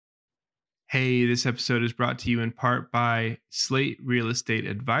Hey, this episode is brought to you in part by Slate Real Estate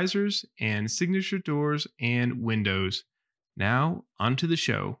Advisors and Signature Doors and Windows. Now, onto the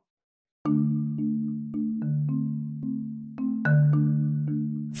show.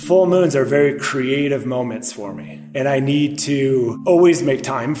 Full moons are very creative moments for me, and I need to always make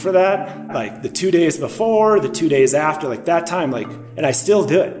time for that. Like the 2 days before, the 2 days after, like that time, and I still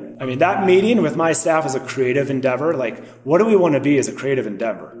do it. I mean, that meeting with my staff is a creative endeavor. Like, what do we want to be as a creative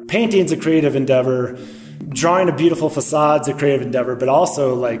endeavor? Painting's a creative endeavor. Drawing a beautiful facade's a creative endeavor, but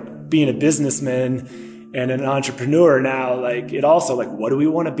also like being a businessman and an entrepreneur now, it also, what do we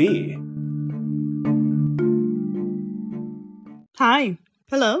want to be? Hi.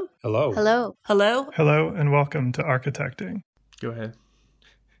 Hello. Hello. Hello. Hello. Hello, and welcome to Architecting. Go ahead.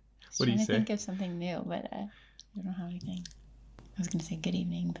 What do you say? I'm trying to think of something new, but I don't know how anything. I was going to say good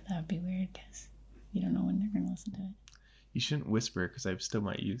evening, but that would be weird because you don't know when they're going to listen to it. You shouldn't whisper because I still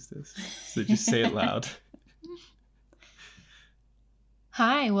might use this. So just say it loud.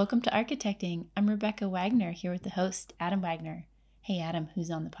 Hi, welcome to Architecting. I'm Rebecca Wagner here with the host, Adam Wagner. Hey, Adam, who's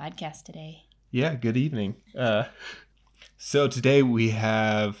on the podcast today? Yeah, good evening. So today we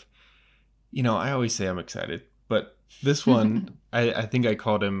have, I always say I'm excited, but this one, I think I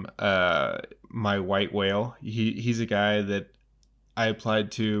called him my white whale. He's a guy that I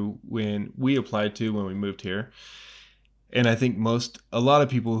applied to when we moved here. And I think a lot of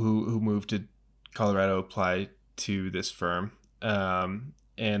people who moved to Colorado apply to this firm. And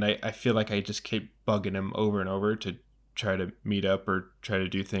I feel like I just keep bugging him over and over to try to meet up or try to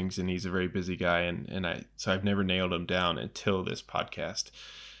do things, and he's a very busy guy, so I've never nailed him down until this podcast,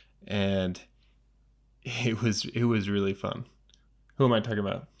 and it was really fun. Who am I talking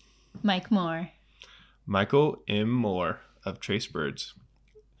about? Mike Moore. Michael M. Moore of Trace Birds.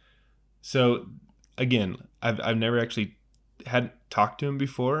 So again, I've never actually had talked to him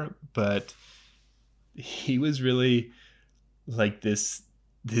before, but he was really like this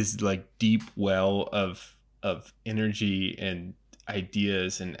deep well of energy and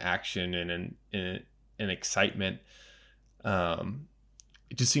ideas and action and excitement.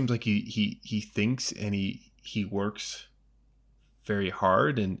 It just seems like he thinks and he works very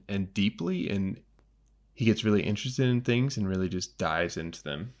hard and deeply, and he gets really interested in things and really just dives into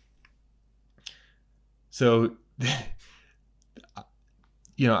them. So,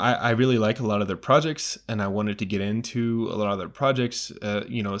 I really like a lot of their projects, and I wanted to get into a lot of their projects,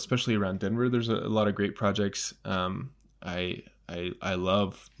 especially around Denver. There's a lot of great projects. I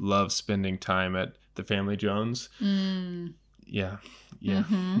love spending time at the Family Jones. Yeah.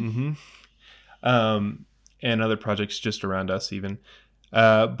 Mm-hmm. And other projects just around us even.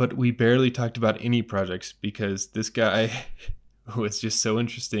 But we barely talked about any projects because this guy was just so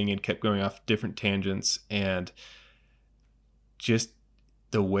interesting and kept going off different tangents, and just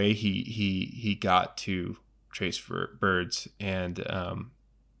the way he got to Trace Birds and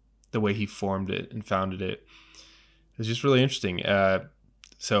the way he formed it and founded it is just really interesting.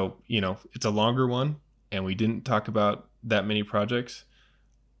 So, it's a longer one, and we didn't talk about that many projects.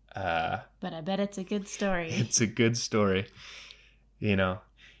 But I bet it's a good story. It's a good story.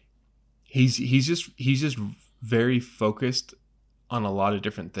 He's just very focused on a lot of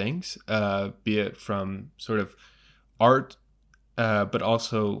different things, be it from sort of art, but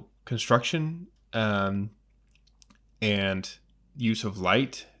also construction, and use of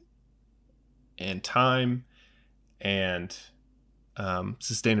light and time and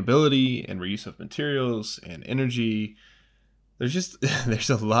sustainability and reuse of materials and energy. There's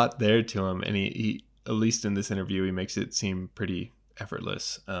a lot there to him, and he at least in this interview, he makes it seem pretty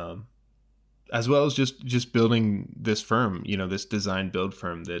effortless, as well as just building this firm, this design build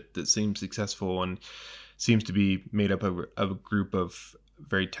firm that seems successful and seems to be made up of a group of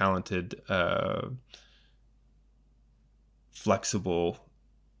very talented, flexible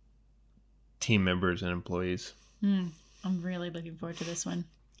team members and employees. I'm really looking forward to this one.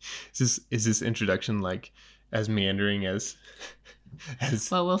 Is this introduction as meandering as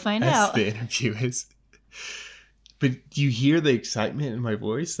well, we'll find out. The interview is. But do you hear the excitement in my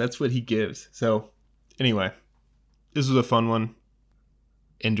voice? That's what he gives. So anyway, this was a fun one.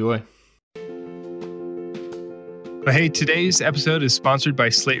 Enjoy. But hey, today's episode is sponsored by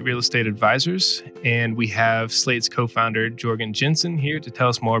Slate Real Estate Advisors, and we have Slate's co-founder, Jorgen Jensen, here to tell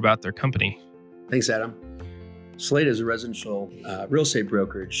us more about their company. Thanks, Adam. Slate is a residential real estate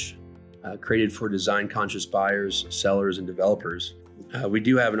brokerage created for design-conscious buyers, sellers, and developers. We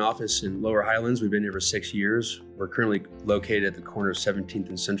do have an office in Lower Highlands. We've been here for 6 years. We're currently located at the corner of 17th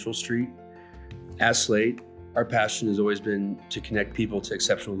and Central Street. At Slate, our passion has always been to connect people to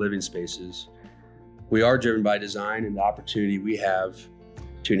exceptional living spaces. We are driven by design and the opportunity we have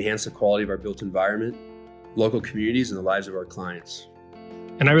to enhance the quality of our built environment, local communities, and the lives of our clients.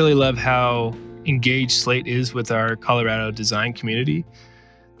 And I really love how engaged Slate is with our Colorado design community.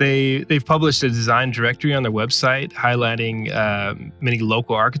 They've published a design directory on their website highlighting many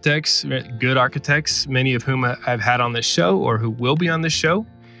local architects, good architects, many of whom I've had on this show or who will be on this show.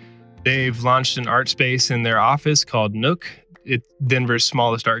 They've launched an art space in their office called Nook. It's Denver's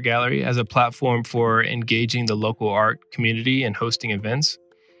smallest art gallery, as a platform for engaging the local art community and hosting events.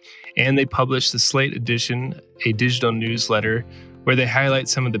 And they published the Slate Edition, a digital newsletter where they highlight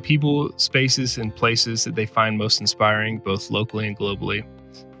some of the people, spaces, and places that they find most inspiring, both locally and globally.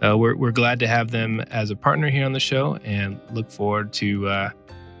 We're glad to have them as a partner here on the show and look forward to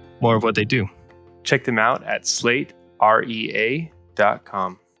more of what they do. Check them out at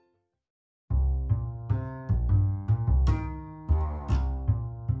slaterea.com.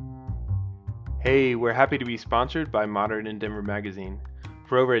 Hey, we're happy to be sponsored by Modern in Denver Magazine.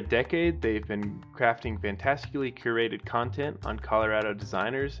 For over a decade, they've been crafting fantastically curated content on Colorado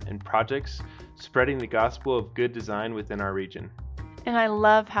designers and projects, spreading the gospel of good design within our region. And I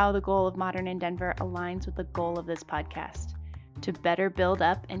love how the goal of Modern in Denver aligns with the goal of this podcast, to better build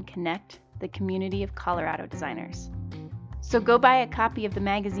up and connect the community of Colorado designers. So go buy a copy of the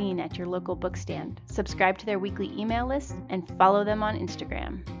magazine at your local bookstand, subscribe to their weekly email list, and follow them on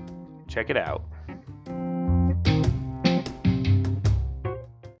Instagram. Check it out.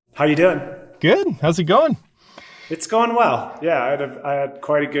 How you doing? Good. How's it going? It's going well. Yeah, I had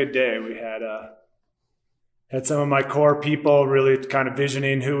quite a good day. We had some of my core people really kind of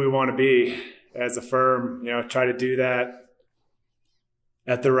visioning who we want to be as a firm. You know, try to do that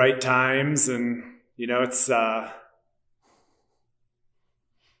at the right times, and you know, it's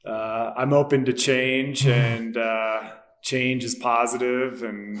I'm open to change, and change is positive,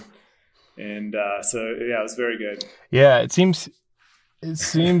 and so yeah, it was very good. Yeah, it seems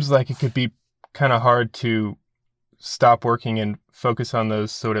like it could be kind of hard to stop working and focus on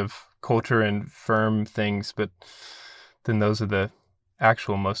those sort of culture and firm things, but then those are the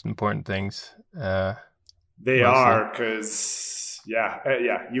actual most important things. They are, because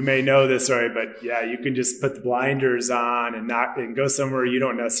you may know this, right? But yeah, you can just put the blinders on and go somewhere you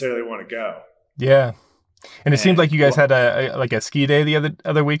don't necessarily want to go. Yeah. And it seemed like you guys had a ski day the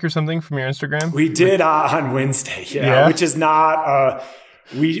other week or something from your Instagram. We did on Wednesday, which is not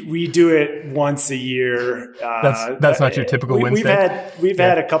we do it once a year. That's not your typical Wednesday. We've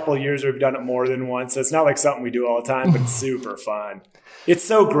had a couple of years where we've done it more than once. So it's not like something we do all the time, but it's super fun. It's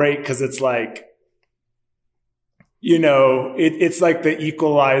so great because it's like, you know, it's like the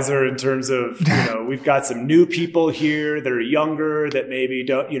equalizer in terms of, you know, we've got some new people here that are younger that maybe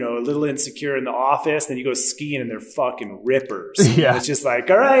don't, you know, a little insecure in the office. Then you go skiing and they're fucking rippers. Yeah. It's just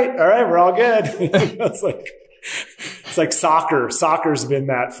like, all right, we're all good. It's like soccer. Soccer's been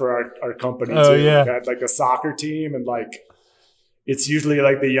that for our company too. Yeah. We've had like a soccer team, and like, it's usually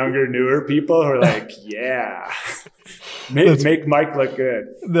like the younger, newer people who are like, yeah. Make Mike look good.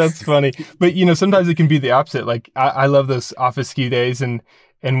 That's funny. But, you know, sometimes it can be the opposite. Like, I love those office ski days. And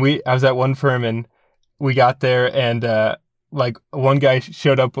I was at one firm and we got there and, like, one guy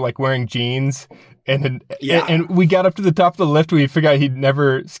showed up, like, wearing jeans. And we got up to the top of the lift. We figured out he'd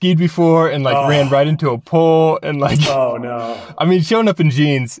never skied before and, like, ran right into a pole. And, like, oh, no. I mean, showing up in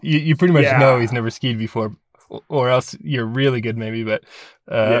jeans, you pretty much know he's never skied before. Or else you're really good, maybe. But,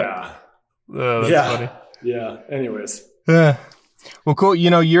 that's funny. Yeah. Anyways. Well, cool.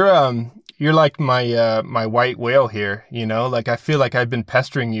 You know, you're like my white whale here, you know, like I feel like I've been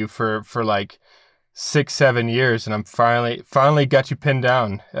pestering you for like 6-7 years, and I'm finally got you pinned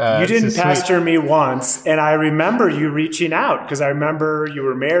down. You didn't pester me once, and I remember you reaching out because I remember you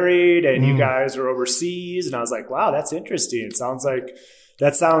were married and you guys were overseas, and I was like, wow, that's interesting. It sounds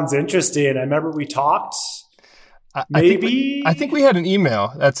interesting. I remember we talked. Maybe I think we had an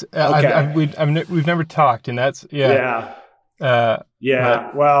email. That's okay. We've never talked, and that's But,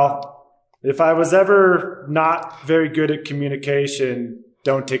 well, if I was ever not very good at communication,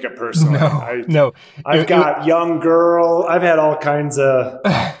 don't take it personally. I've got young girl. I've had all kinds of.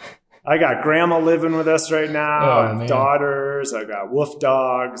 I got grandma living with us right now. I have daughters. I got wolf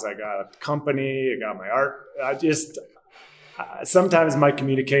dogs. I got a company. I got my art. Sometimes my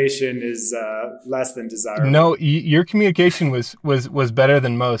communication is less than desirable. No, your communication was better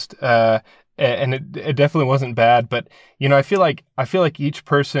than most, and it definitely wasn't bad. But you know, I feel like each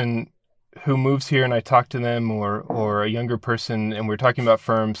person who moves here and I talk to them, or a younger person, and we're talking about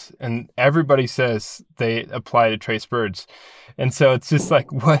firms, and everybody says they apply to Trace Birds, and so it's just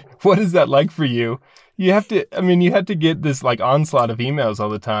like, what is that like for you? You have to get this like onslaught of emails all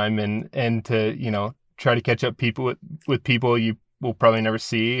the time, and to, you know, try to catch up with people you we'll probably never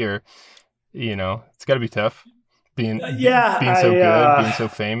see, or it's got to be tough being so good, being so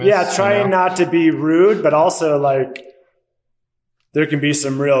famous. Yeah, trying not to be rude, but also like there can be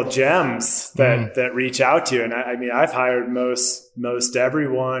some real gems that reach out to you. And I mean, I've hired most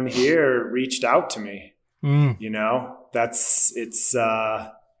everyone here reached out to me.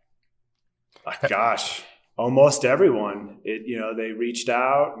 Gosh, almost everyone. They reached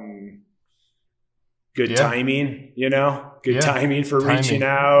out, and good timing. Timing for reaching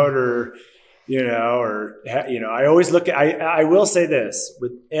out, or I always look at. I will say this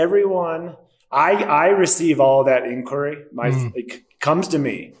with everyone. I receive all that inquiry. It comes to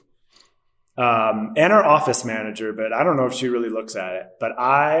me, and our office manager, but I don't know if she really looks at it. But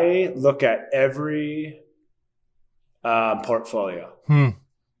I look at every portfolio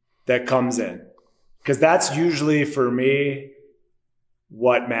that comes in, because that's usually for me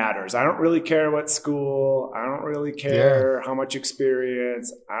what matters. I don't really care what school. I don't really care how much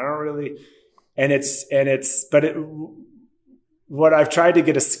experience. I don't really, what I've tried to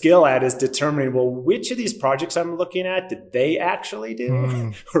get a skill at is determining, well, which of these projects I'm looking at did they actually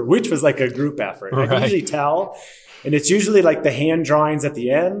do, or which was like a group effort. Right. I can usually tell. And it's usually like the hand drawings at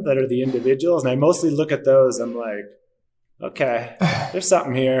the end that are the individuals. And I mostly look at those. I'm like, okay, there's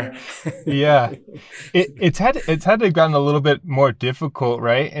something here. Yeah. It's had to have gotten a little bit more difficult,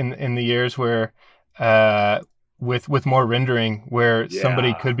 right? In the years where, with more rendering, where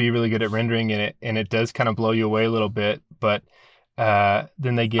somebody could be really good at rendering and it does kind of blow you away a little bit, but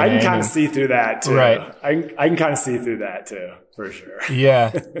then they get I can kind of see through that too. Right. I can kind of see through that too, for sure.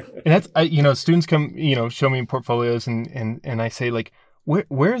 Yeah. And that's, students come, show me portfolios and I say like,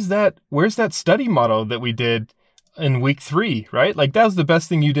 where's that study model that we did in week 3, right? Like that was the best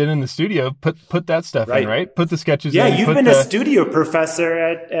thing you did in the studio. Put that stuff in, right? Put the sketches in. Yeah, you've been a studio professor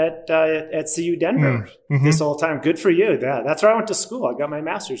at CU Denver this whole time. Good for you. Yeah, that's where I went to school. I got my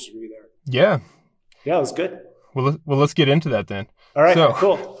master's degree there. Yeah. Yeah, it was good. Well, let's get into that then. All right, so,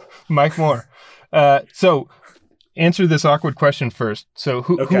 cool. Mike Moore. So answer this awkward question first. So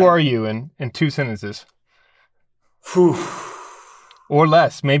who are you in 2 sentences? Whew. Or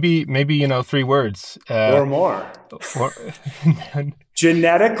less, maybe 3 words. Or more.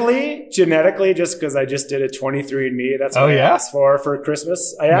 Genetically, just because I just did a 23andMe, that's what I asked for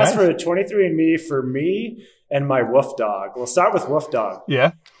Christmas. I asked for a 23andMe for me and my wolf dog. We'll start with wolf dog.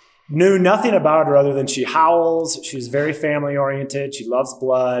 Yeah. Knew nothing about her other than she howls. She's very family oriented. She loves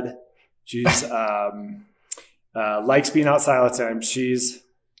blood. She's likes being outside all the time. She's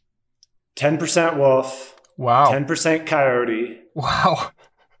 10% wolf. Wow. 10% coyote. Wow.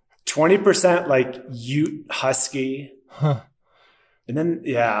 20% like Ute husky. Huh. And then,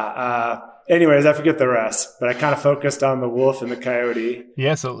 anyways, I forget the rest, but I kind of focused on the wolf and the coyote.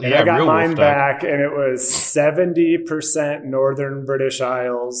 Yeah. And I got mine back, and it was 70% Northern British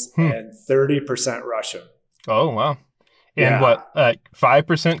Isles and 30% Russian. Oh, wow. And what,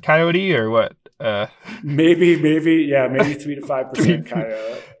 5% coyote or what? Maybe 3 to 5%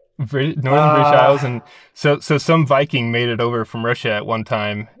 coyote. Northern British Isles, and so some Viking made it over from Russia at one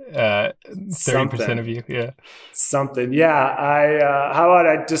time. 30% of you, something. I how about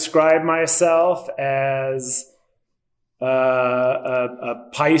I describe myself as a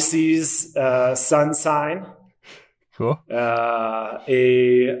Pisces sun sign. Cool. A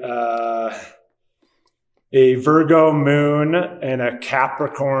Virgo moon and a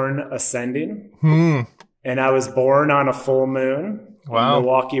Capricorn ascending. And I was born on a full moon. Wow. In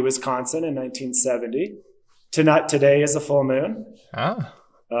Milwaukee, Wisconsin in 1970. Today is a full moon.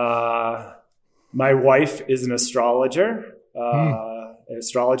 My wife is an astrologer, an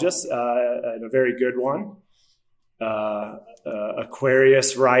astrologist, and a very good one.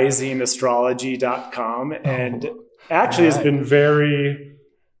 AquariusRisingAstrology.com, and actually has been very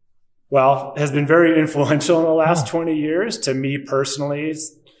influential in the last 20 years to me personally,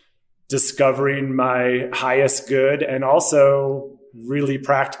 discovering my highest good, and also really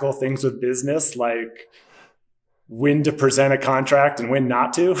practical things with business, like when to present a contract and when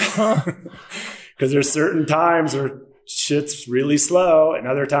not to. Because there's certain times where shit's really slow and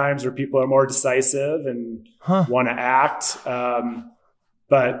other times where people are more decisive and want to act.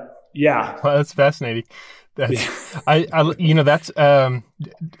 But yeah. Well, that's fascinating. That's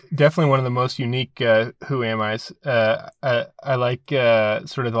definitely one of the most unique Who Am I's. I like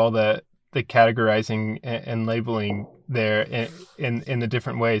sort of all the categorizing and labeling there in the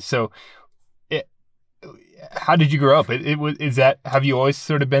different ways. So how did you grow up? Have you always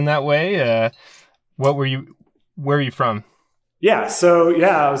sort of been that way? Where are you from? Yeah. So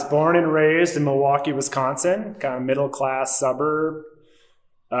I was born and raised in Milwaukee, Wisconsin, kind of middle class suburb.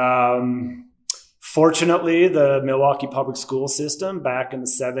 Fortunately, the Milwaukee public school system back in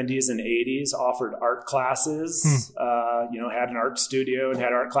the 70s and 80s offered art classes, had an art studio and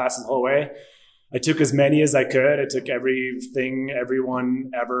had art classes the whole way. I took as many as I could. I took everything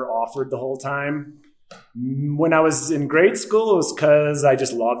everyone ever offered the whole time. When I was in grade school, it was because I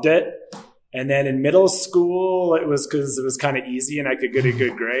just loved it. And then in middle school, it was because it was kind of easy and I could get a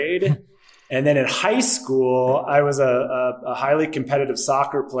good grade. And then in high school, I was a highly competitive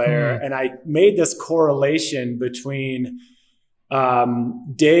soccer player. And I made this correlation between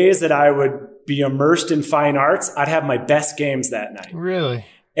days that I would be immersed in fine arts. I'd have my best games that night. Really?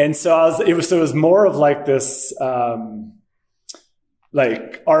 And so it was more of like this,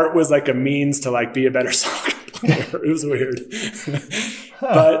 like art was like a means to like be a better soccer player. It was weird.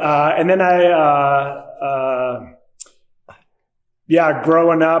 But, and then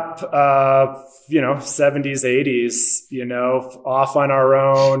growing up, 70s, 80s, off on our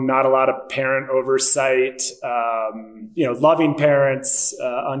own, not a lot of parent oversight, loving parents,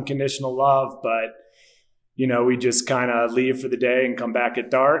 unconditional love, but we just kind of leave for the day and come back at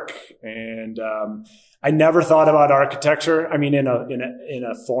dark. And I never thought about architecture. I mean, in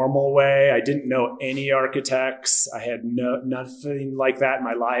a formal way. I didn't know any architects. I had nothing like that in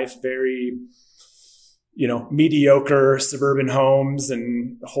my life. Very, mediocre suburban homes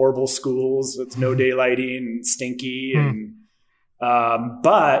and horrible schools with no daylighting and stinky. And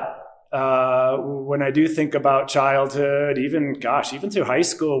but when I do think about childhood, even through high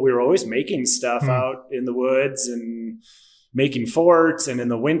school, we were always making stuff out in the woods and making forts. And in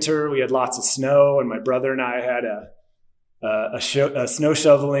the winter, we had lots of snow. And my brother and I had a snow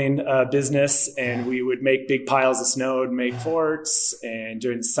shoveling business, and we would make big piles of snow and make forts. And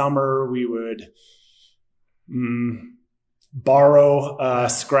during the summer, we would borrow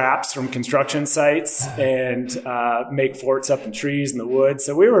scraps from construction sites and make forts up in trees in the woods.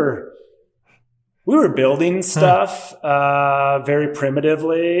 So we were building stuff very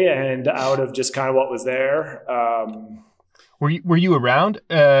primitively and out of just kind of what was there. Were you around?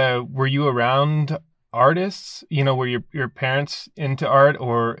 Were you around artists? Were your parents into art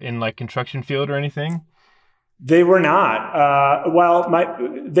or in like construction field or anything? They were not.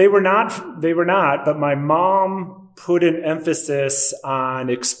 They were not. But my mom put an emphasis on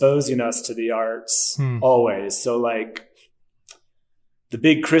exposing us to the arts always. So like, the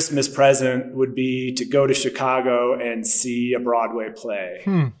big Christmas present would be to go to Chicago and see a Broadway play,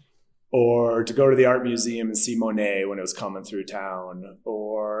 or to go to the art museum and see Monet when it was coming through town.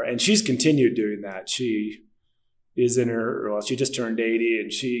 And she's continued doing that. She is she just turned 80,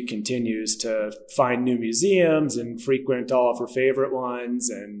 and she continues to find new museums and frequent all of her favorite ones,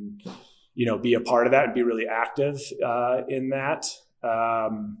 and be a part of that and be really active in that.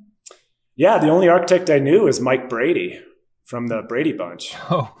 The only architect I knew is Mike Brady from the Brady Bunch.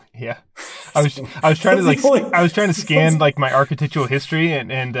 Oh yeah, I was trying to scan like my architectural history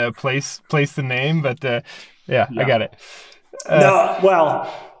and place the name, but I got it.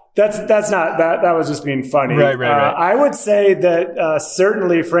 That's not that was just being funny. Right. I would say that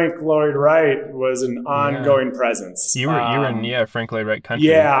certainly Frank Lloyd Wright was an ongoing presence. You were in Frank Lloyd Wright country.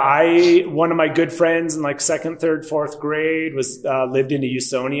 Yeah, one of my good friends in like 2nd, 3rd, 4th grade was lived in a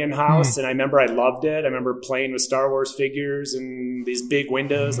Usonian house, and I remember I loved it. I remember playing with Star Wars figures and these big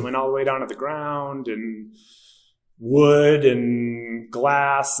windows that went all the way down to the ground, and wood and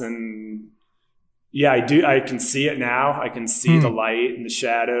glass. And yeah, I do. I can see it now. I can see the light and the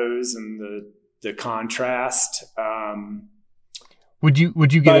shadows and the contrast. Would you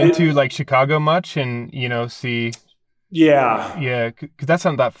get into like Chicago much and see? Yeah, because that's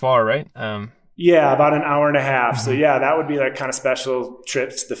not that far, right? About an hour and a half. So that would be like kind of special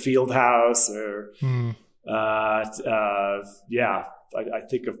trips to the Field House, or I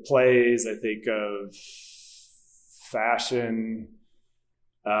think of plays. I think of fashion.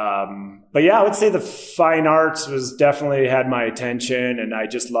 I would say the fine arts was definitely had my attention, and I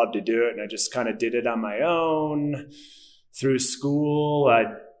just loved to do it. And I just kind of did it on my own through school.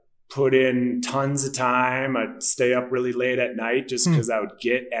 I'd put in tons of time. I'd stay up really late at night just because I would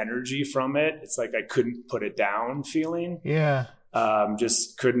get energy from it. It's like I couldn't put it down feeling. Yeah.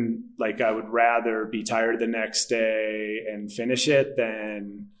 Just couldn't, like, I would rather be tired the next day and finish it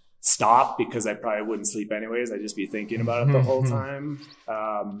than stop, because I probably wouldn't sleep anyways. I'd just be thinking about it the whole time.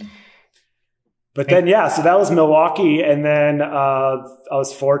 So that was Milwaukee. And then I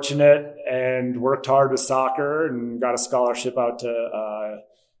was fortunate and worked hard with soccer and got a scholarship out to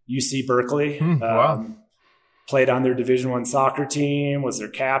UC Berkeley. Wow. Played on their Division I soccer team, was their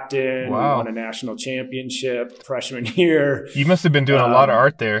captain, won a national championship freshman year. You must have been doing a lot of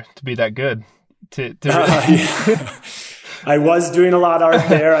art there to be that good. To really... I was doing a lot of art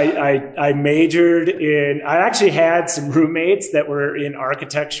there. I majored in, I actually had some roommates that were in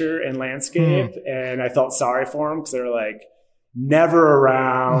architecture and landscape, and I felt sorry for them because they were like never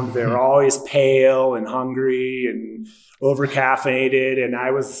around. They were always pale and hungry and over caffeinated. And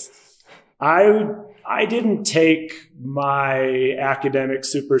I didn't take my academics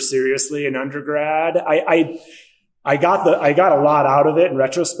super seriously in undergrad. I got a lot out of it in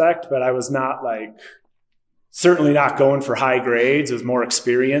retrospect, but I was not like, certainly not going for high grades. It was more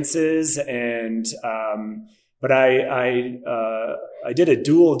experiences. And, but I did a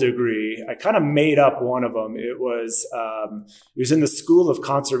dual degree. I kind of made up one of them. It was in the School of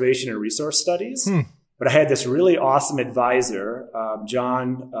Conservation and Resource Studies, but I had this really awesome advisor,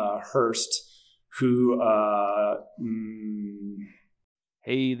 John Hurst, who,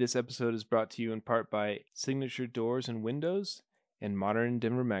 Hey, this episode is brought to you in part by Signature Doors and Windows and Modern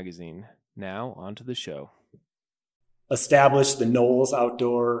Denver Magazine. Now, on to the show. Established the Knowles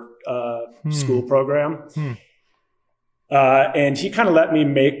Outdoor School program. And he kind of let me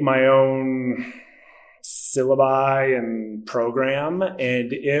make my own syllabi and program.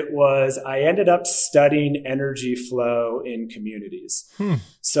 And I ended up studying energy flow in communities.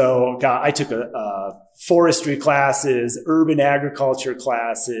 So I took forestry classes, urban agriculture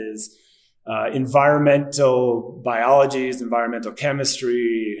classes, environmental biologies, environmental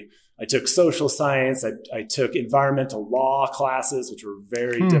chemistry. I took social science. I took environmental law classes, which were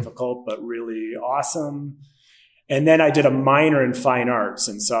very difficult, but really awesome. And then I did a minor in fine arts.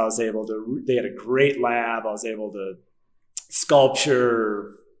 And so I was able to, they had a great lab. I was able to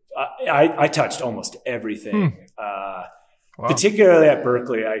sculpture. I touched almost everything. Wow. Particularly at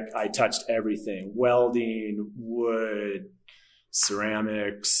Berkeley, I touched everything: welding, wood,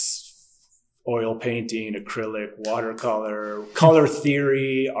 ceramics, oil painting, acrylic, watercolor, color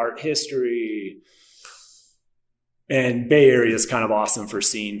theory, art history. And Bay Area is kind of awesome for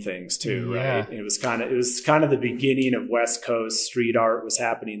seeing things too, right? It was kind of the beginning of West Coast street art was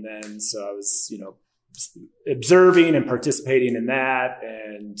happening then. So I was, observing and participating in that,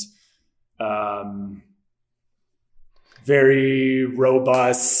 and very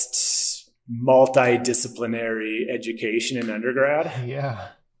robust, multidisciplinary education in undergrad. Yeah.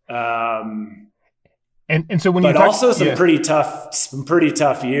 And so when but also some pretty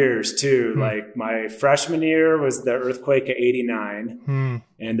tough years too. Like my freshman year was the earthquake of '89,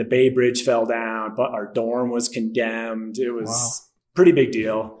 and the Bay Bridge fell down, but our dorm was condemned. It was pretty big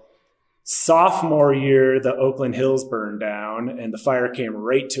deal. Sophomore year, the Oakland Hills burned down, and the fire came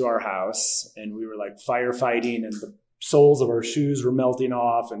right to our house, and we were like firefighting, and the soles of our shoes were melting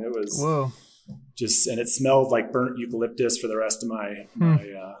off, and it was and it smelled like burnt eucalyptus for the rest of my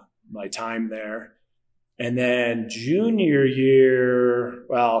time there. And then junior year,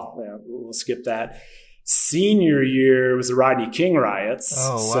 we'll skip that. Senior year was the Rodney King riots.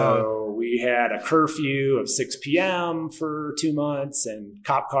 Oh, wow. So we had a curfew of 6 p.m. for 2 months, and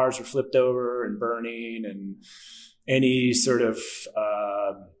cop cars were flipped over and burning, and any sort of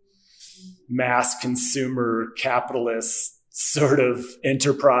mass consumer capitalist sort of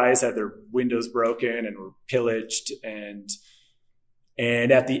enterprise had their windows broken and were pillaged. And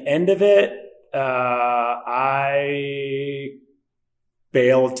at the end of it, I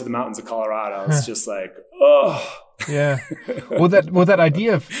bailed to the mountains of Colorado. It's just like, yeah. Well, that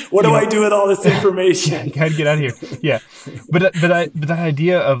idea of what do I do with all this information? You gotta get out of here. Yeah, but that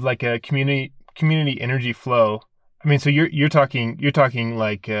idea of like a community energy flow. I mean, so you're talking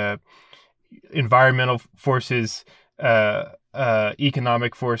like environmental forces,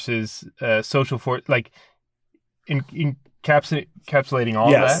 economic forces, social force, like encapsulating all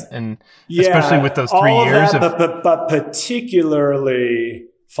of that, and especially with those 3 years but particularly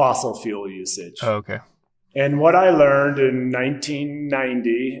fossil fuel usage. Oh, okay. And what I learned in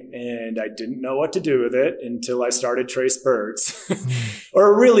 1990, and I didn't know what to do with it until I started Trace Birds,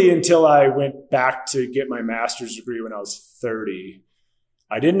 or really until I went back to get my master's degree when I was 30.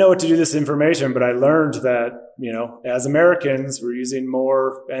 I didn't know what to do with this information, but I learned that, as Americans, we're using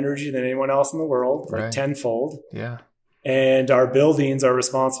more energy than anyone else in the world, like tenfold. Yeah. And our buildings are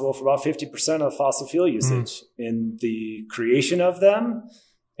responsible for about 50% of fossil fuel usage in the creation of them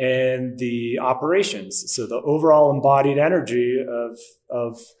and the operations. So the overall embodied energy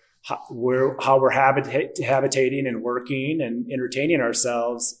of how we're habitating and working and entertaining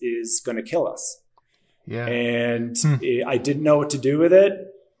ourselves is going to kill us. Yeah. And I didn't know what to do with it.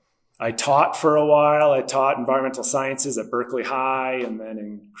 I taught for a while. I taught environmental sciences at Berkeley High, and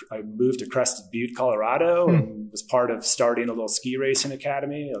then I moved to Crested Butte, Colorado, and was part of starting a little ski racing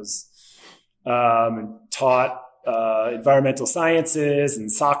academy. I was and taught environmental sciences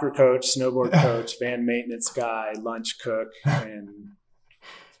and soccer coach, snowboard coach, van maintenance guy, lunch cook, and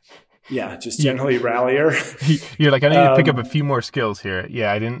just generally rallier. You're like, I need to pick up a few more skills here.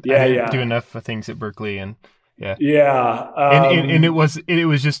 I didn't do enough things at Berkeley, and and it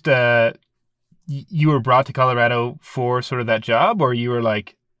was just you were brought to Colorado for sort of that job, or you were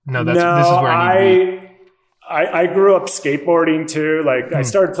like, this is where I need to be. I grew up skateboarding too. Like I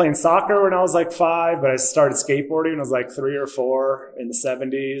started playing soccer when I was like 5, but I started skateboarding when I was like 3 or 4 in the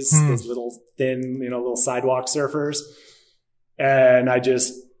 70s. Those little thin, little sidewalk surfers. And I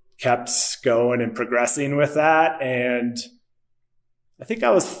just kept going and progressing with that. And I think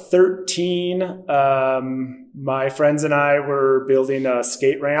I was 13. My friends and I were building a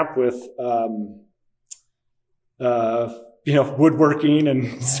skate ramp with, woodworking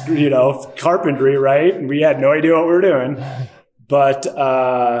and, carpentry, right? And we had no idea what we were doing. But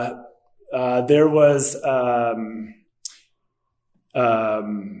there was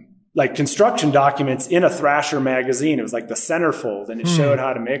like construction documents in a Thrasher magazine. It was like the centerfold, and it showed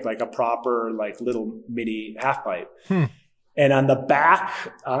how to make like a proper like little mini half pipe. And on the back,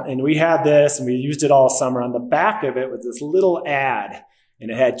 and we had this and we used it all summer, on the back of it was this little ad. And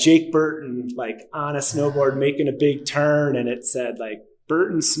it had Jake Burton like on a snowboard making a big turn, and it said like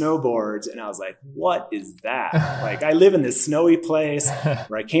Burton Snowboards. And I was like, what is that? Like I live in this snowy place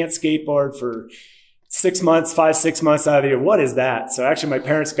where I can't skateboard for 6 months, 5-6 months out of the year. What is that? So actually my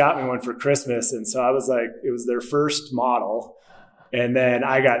parents got me one for Christmas. And so I was like, it was their first model. And then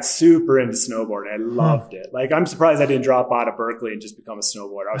I got super into snowboarding. I loved it. Like I'm surprised I didn't drop out of Berkeley and just become a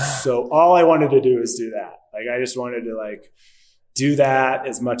snowboarder. All I wanted to do is do that. Like I just wanted to like do that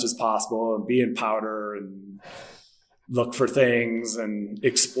as much as possible and be in powder and look for things and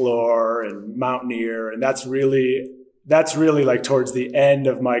explore and mountaineer. And that's really like towards the end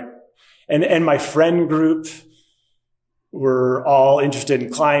of my, and my friend group were all interested in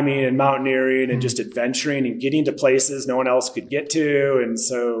climbing and mountaineering and just adventuring and getting to places no one else could get to. And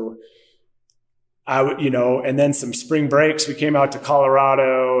so I would, and then some spring breaks, we came out to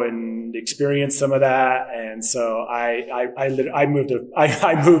Colorado and experienced some of that. And so I moved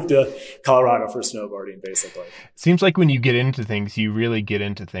to Colorado for snowboarding, basically. Seems like when you get into things, you really get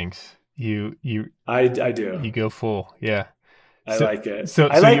into things. I do. You go full. Yeah. I like it. So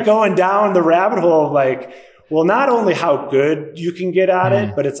I like going down the rabbit hole of like, well, not only how good you can get at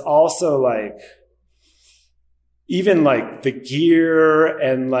it, but it's also like, even like the gear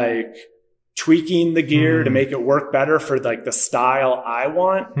and like tweaking the gear to make it work better for like the style I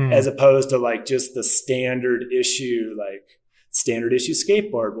want, as opposed to like just the standard issue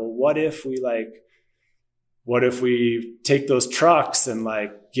skateboard. Well, what if we take those trucks and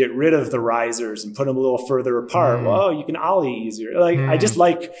like get rid of the risers and put them a little further apart? Well, you can ollie easier. Like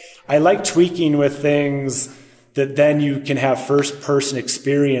I like tweaking with things that then you can have first person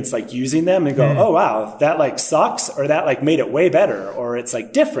experience, like using them and go, oh wow, that like sucks, or that like made it way better, or it's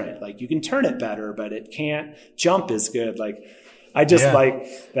like different. Like you can turn it better, but it can't jump as good. Like I just like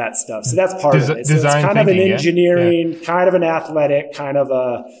that stuff. So that's part of it. So it's kind of an engineering, kind of an athletic, kind of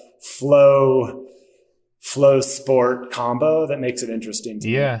a flow sport combo that makes it interesting to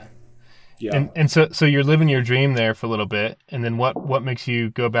me. Yeah. And so you're living your dream there for a little bit, and then what makes you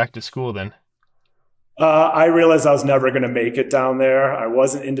go back to school then? I realized I was never going to make it down there. I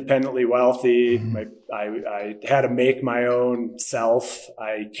wasn't independently wealthy. I had to make my own self.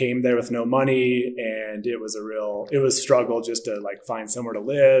 I came there with no money, and it was a struggle just to like find somewhere to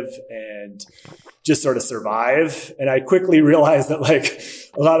live and just sort of survive. And I quickly realized that like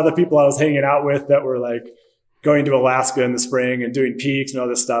a lot of the people I was hanging out with that were like going to Alaska in the spring and doing peaks and all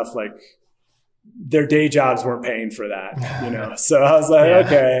this stuff, like their day jobs weren't paying for that, So I was like,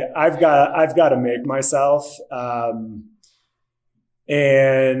 okay, I've got to make myself.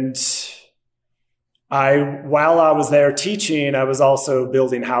 And while I was there teaching, I was also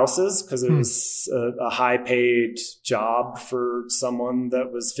building houses because it was a high paid job for someone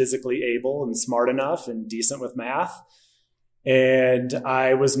that was physically able and smart enough and decent with math. And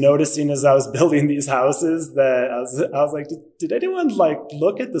I was noticing as I was building these houses that I was like, did anyone like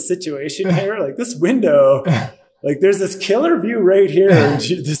look at the situation here? Like this window, like there's this killer view right here. And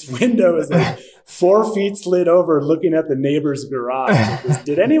this window is like 4 feet slid over looking at the neighbor's garage. Like,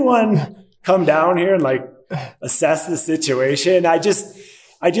 did anyone come down here and like assess the situation? I just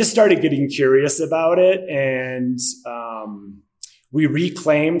started getting curious about it. And, we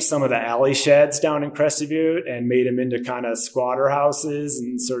reclaimed some of the alley sheds down in Crested Butte and made them into kind of squatter houses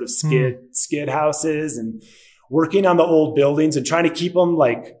and sort of skid houses, and working on the old buildings and trying to keep them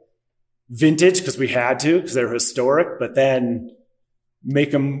like vintage because we had to, because they're historic, but then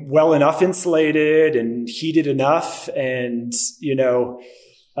make them well enough insulated and heated enough. And,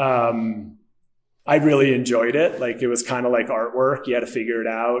 I really enjoyed it. Like, it was kind of like artwork. You had to figure it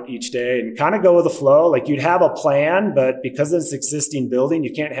out each day and kind of go with the flow. Like, you'd have a plan, but because it's existing building,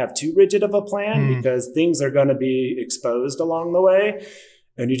 you can't have too rigid of a plan because things are going to be exposed along the way.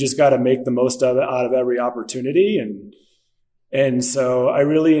 And you just got to make the most of it out of every opportunity. And so I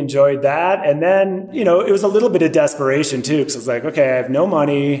really enjoyed that. And then, it was a little bit of desperation too, because I was like, okay, I have no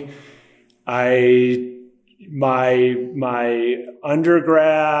money. My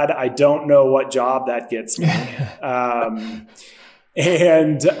undergrad, I don't know what job that gets me.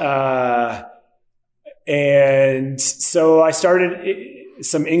 And so I started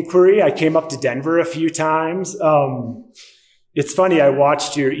some inquiry. I came up to Denver a few times. It's funny, I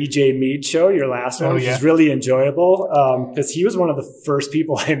watched your EJ Mead show, your last one, which is really enjoyable, because he was one of the first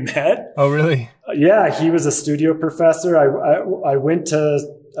people I met. Oh, really? Yeah, he was a studio professor. I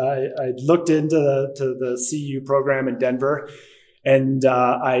looked into the CU program in Denver, and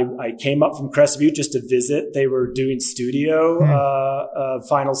I came up from Crestview just to visit. They were doing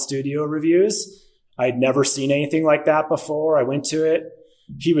final studio reviews. I'd never seen anything like that before. I went to it.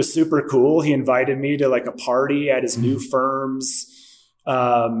 He was super cool. He invited me to like a party at his new firm's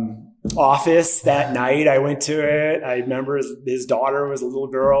office that night. I went to it. I remember his daughter was a little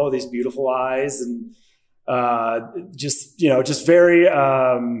girl with these beautiful eyes, and just very,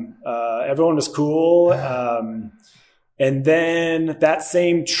 everyone was cool. And then that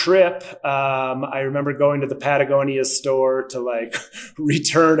same trip, I remember going to the Patagonia store to like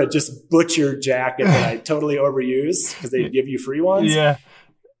return a just butcher jacket that I totally overused because they give you free ones. Yeah.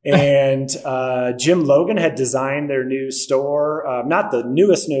 And Jim Logan had designed their new store, not the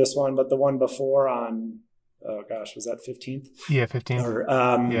newest one, but the one before on, was that 15th? Yeah,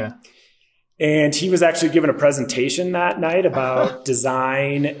 15th. Yeah. And he was actually given a presentation that night about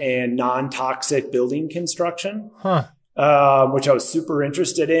design and non-toxic building construction, which I was super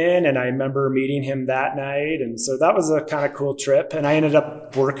interested in. And I remember meeting him that night. And so that was a kind of cool trip. And I ended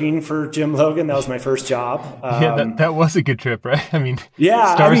up working for Jim Logan. That was my first job. That was a good trip, right? I mean,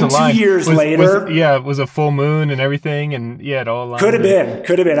 yeah, stars aligned. 2 years later. It was a full moon and everything. And it all aligned. Could have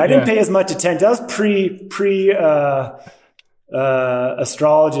been. I didn't pay as much attention. That was pre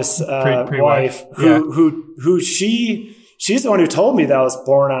astrologist wife who she's the one who told me that I was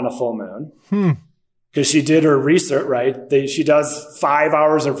born on a full moon because she did her research, right? She does 5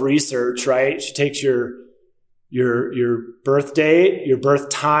 hours of research, right? She takes your birth date, your birth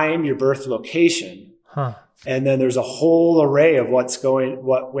time, your birth location, and then there's a whole array of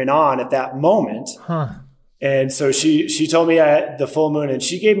what went on at that moment. And so she told me at the full moon, and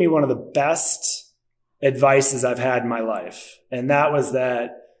she gave me one of the best advices I've had in my life. And that was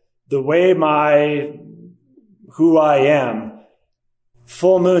that the way who I am,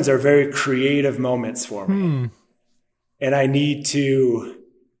 full moons are very creative moments for me. And I need to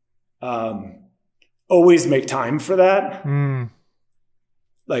always make time for that.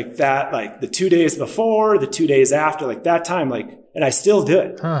 Like that, like the 2 days before, the 2 days after, like that time, and I still do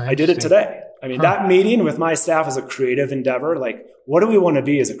it. I did it today. I mean, that meeting with my staff is a creative endeavor. Like, what do we want to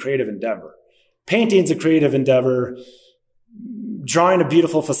be as a creative endeavor? Painting's a creative endeavor. Drawing a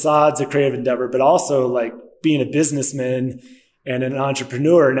beautiful facade's a creative endeavor, but also like being a businessman and an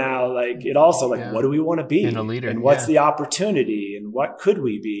entrepreneur now, like it also what do we want to be? And a leader. And what's the opportunity and what could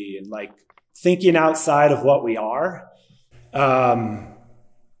we be? And like thinking outside of what we are.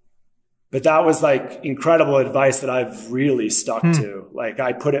 But that was like incredible advice that I've really stuck to. Like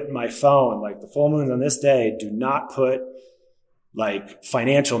I put it in my phone, like the full moon on this day, do not put like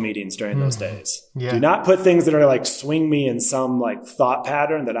financial meetings during those days. Do not put things that are like swing me in some like thought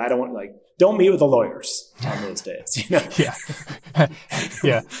pattern that I don't want, like don't meet with the lawyers on those days,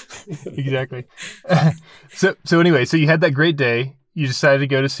 Yeah, exactly. So anyway, so you had that great day. You decided to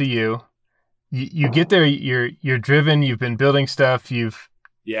go to CU. You get there, you're driven, you've been building stuff, you've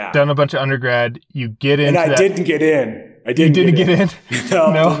done a bunch of undergrad, you get in. And I didn't get in. You didn't get in? No,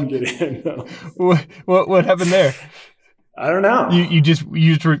 I didn't get in. No. What happened there? I don't know. You just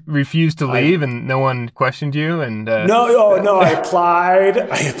refused to leave, and no one questioned you. And no. I applied.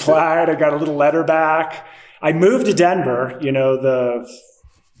 I got a little letter back. I moved to Denver.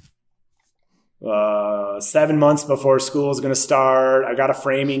 The 7 months before school was going to start. I got a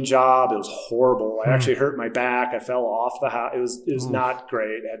framing job. It was horrible. I actually hurt my back. I fell off the house. It was not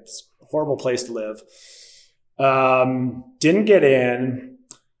great. It's a horrible place to live. Didn't get in.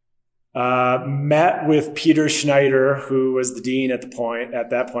 Met with Peter Schneider, who was the dean at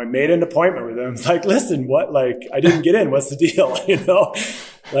that point, made an appointment with him. It's like, listen, I didn't get in. What's the deal?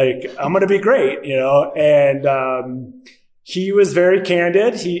 Like, I'm going to be great, and, he was very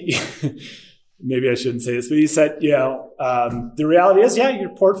candid. He maybe I shouldn't say this, but he said, the reality is,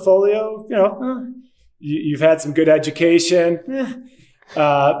 your portfolio, you've had some good education,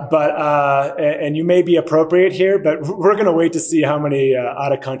 and you may be appropriate here, but we're going to wait to see how many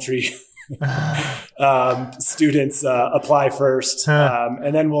out of country students apply first,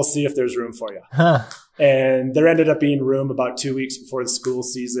 and then we'll see if there's room for you. And there ended up being room about 2 weeks before the school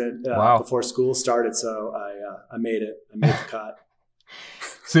season, before school started. So I made it. I made the cut.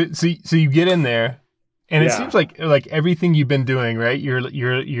 So you get in there, and it seems like everything you've been doing, right?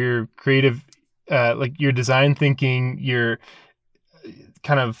 Your creative, like your design thinking, your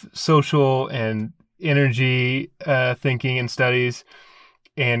kind of social and energy thinking and studies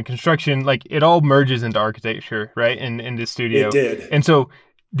and construction, like it all merges into architecture, right? In the studio. It did. And so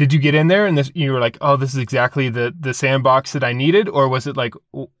did you get in there and you were like, oh, this is exactly the sandbox that I needed? Or was it like,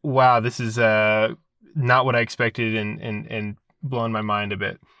 wow, this is not what I expected and blowing my mind a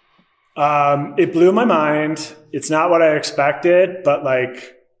bit? It blew my mind. It's not what I expected, but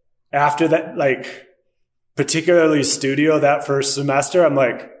like after that, like particularly studio that first semester, I'm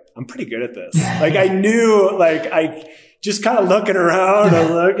like, I'm pretty good at this. Like I knew, like I just kind of looking around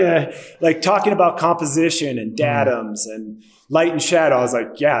and like talking about composition and datums and light and shadow. I was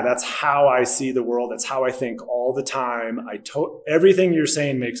like, yeah, that's how I see the world. That's how I think all the time. Everything you're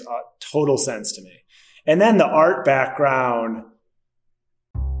saying makes total sense to me. And then the art background.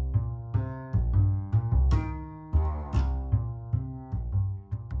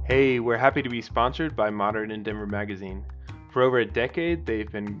 Hey, we're happy to be sponsored by Modern in Denver Magazine. For over a decade, they've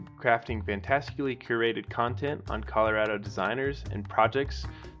been crafting fantastically curated content on Colorado designers and projects,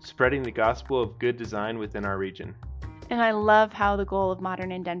 spreading the gospel of good design within our region. And I love how the goal of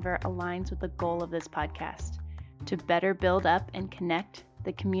Modern in Denver aligns with the goal of this podcast, to better build up and connect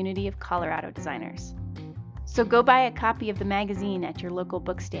the community of Colorado designers. So go buy a copy of the magazine at your local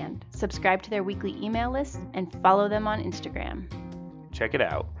bookstand, subscribe to their weekly email list, and follow them on Instagram. Check it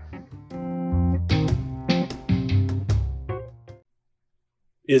out.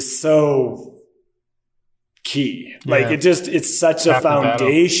 Is so key. Like it's such a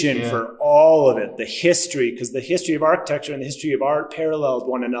foundation for all of it. The history, because the history of architecture and the history of art paralleled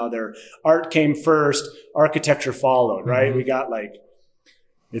one another. Art came first, architecture followed, right? Mm-hmm. We got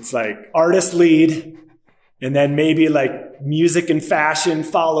it's like artist lead, and then maybe like music and fashion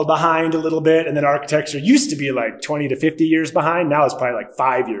follow behind a little bit. And then architecture used to be like 20 to 50 years behind. Now it's probably like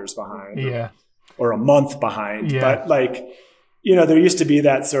 5 years behind or a month behind. Yeah. But like, there used to be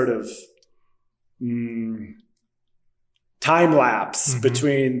that sort of time lapse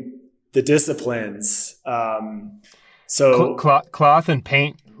between the disciplines. So cloth and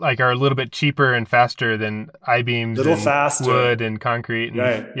paint are a little bit cheaper and faster than I-beams, wood and concrete. And,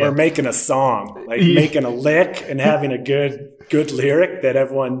 right. Yeah. Or making a song, making a lick and having a good lyric that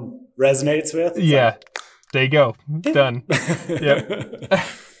everyone resonates with. It's there you go. Done. Yep.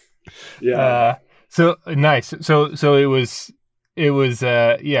 Yeah. So nice. So it was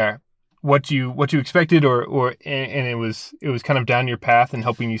what you expected or it was kind of down your path and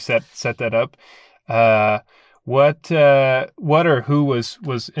helping you set that up. What or who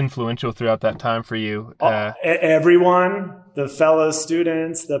was influential throughout that time for you? Everyone, the fellow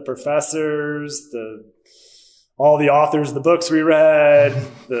students, the professors, all the authors, the books we read,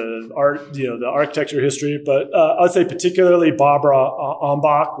 the art, the architecture history. But I'd say particularly Barbara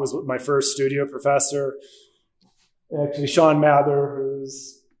Ombach was my first studio professor. Actually, Sean Mather,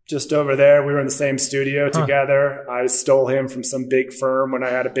 who's just over there, we were in the same studio together. I stole him from some big firm when I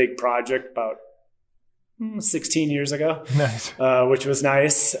had a big project about 16 years ago, nice. Which was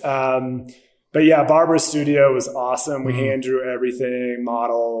nice. But yeah, Barbara's studio was awesome. We hand drew everything,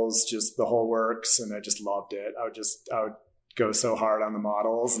 models, just the whole works. And I just loved it. I would go so hard on the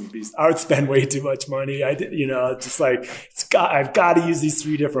models and I would spend way too much money. I did, just like, I've got to use these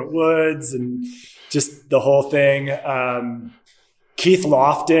 3 different woods and just the whole thing. Keith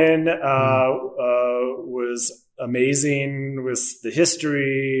Lofton was amazing with the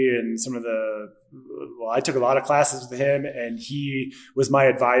history and some of I took a lot of classes with him and he was my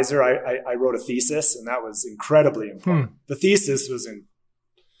advisor. I wrote a thesis and that was incredibly important. The thesis was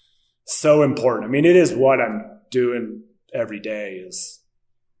so important. I mean, it is what I'm doing every day. Is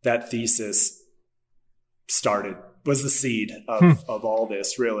that thesis was the seed of all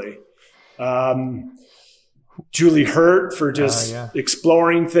this, really. Julie Hurt for just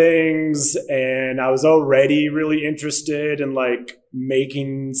exploring things. And I was already really interested in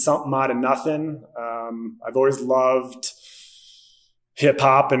making something out of nothing. I've always loved hip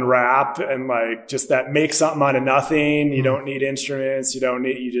hop and rap and just that make something out of nothing. You don't need instruments.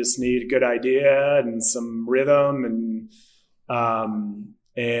 You just need a good idea and some rhythm and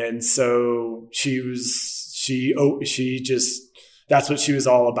And so that's what she was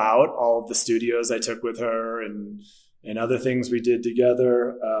all about. All of the studios I took with her and other things we did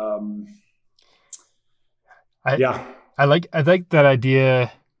together. I like that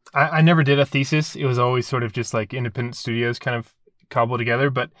idea. I never did a thesis. It was always sort of just like independent studios kind of cobbled together.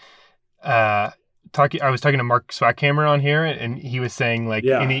 But I was talking to Mark Swackhammer on here, and he was saying like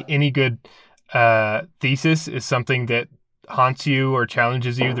any good thesis is something that haunts you or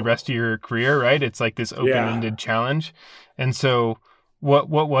challenges you the rest of your career, right? It's like this open-ended challenge. And so what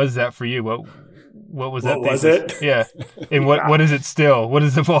was that for you? What was that thesis? Was it? Yeah. And what is it still? What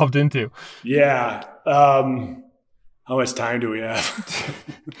has evolved into? Yeah. How much time do we have?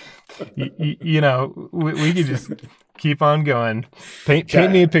 we could just keep on going. Paint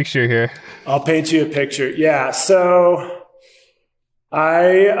me a picture here. I'll paint you a picture. Yeah. So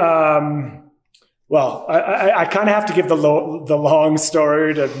I kind of have to give the long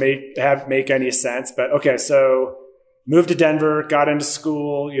story to make any sense. But okay, so moved to Denver, got into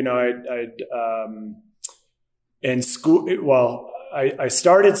school. I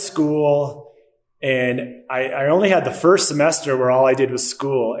started school. And I only had the first semester where all I did was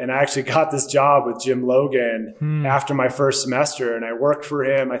school. And I actually got this job with Jim Logan after my first semester. And I worked for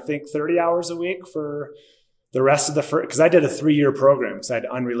him, I think 30 hours a week for the rest of the first, because I did a 3-year program because I had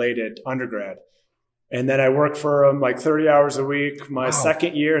unrelated undergrad. And then I worked for him like 30 hours a week my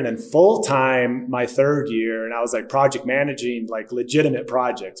second year, and then full time my third year. And I was like project managing like legitimate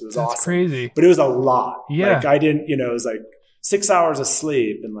projects. It was awesome. Crazy. But it was a lot. Yeah. Like I didn't, it was like 6 hours of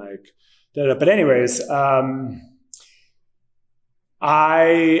sleep and like, but anyways, after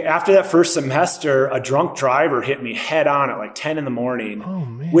that first semester, a drunk driver hit me head on at like 10 in the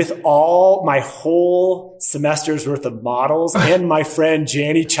morning with all my whole semester's worth of models and my friend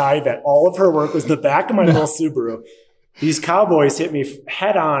Janie Chivet. All of her work was in the back of my little Subaru. These cowboys hit me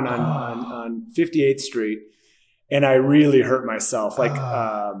head on 58th Street. And I really hurt myself. Like,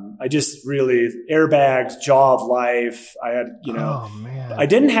 I just really airbags, jaw of life. I had, I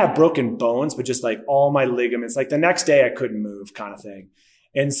didn't have broken bones, but just like all my ligaments, like the next day I couldn't move kind of thing.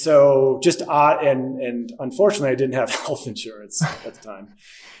 And so just odd. And unfortunately I didn't have health insurance at the time.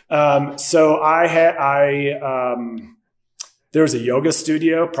 So there was a yoga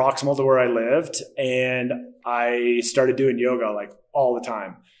studio proximal to where I lived, and I started doing yoga like all the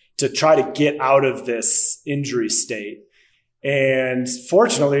time to try to get out of this injury state. And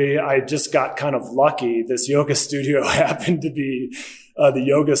fortunately, I just got kind of lucky. This yoga studio happened to be the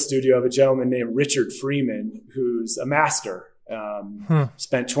yoga studio of a gentleman named Richard Freeman, who's a master.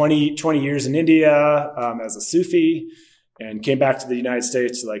 Spent 20 years in India as a Sufi, and came back to the United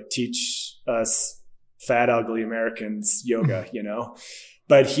States to like teach us fat, ugly Americans yoga,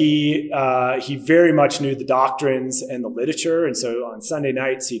 But he very much knew the doctrines and the literature. And so on Sunday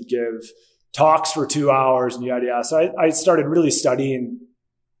nights, he'd give talks for 2 hours and yada, yada. So I started really studying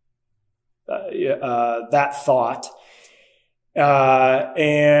that thought.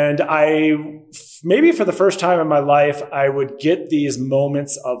 And maybe for the first time in my life, I would get these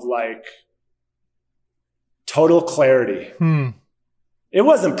moments of like total clarity. It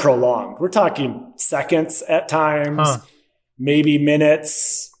wasn't prolonged. We're talking seconds at times. Maybe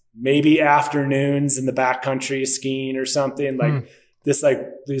minutes, maybe afternoons in the backcountry skiing or something like this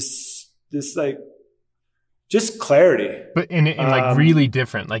just clarity. But in like really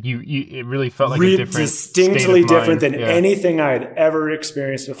different, like it really felt like a different, distinctly different than anything I had ever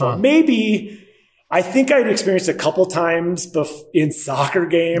experienced before. Maybe I think I'd experienced a couple times in soccer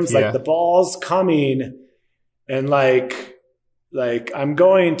games, like the ball's coming and like I'm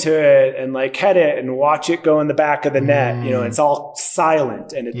going to it and like head it and watch it go in the back of the net. It's all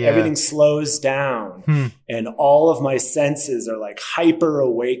silent and everything slows down and all of my senses are like hyper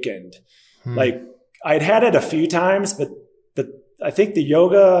awakened. Like I'd had it a few times, but I think the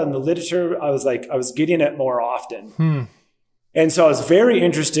yoga and the literature, I was getting it more often. And so I was very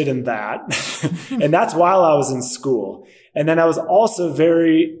interested in that. And that's while I was in school. And then I was also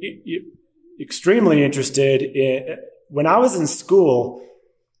extremely interested in, when I was in school,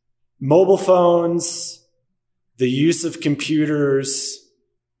 mobile phones, the use of computers,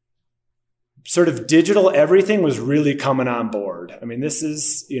 sort of digital everything was really coming on board. I mean, this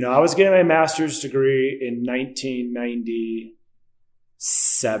is, I was getting my master's degree in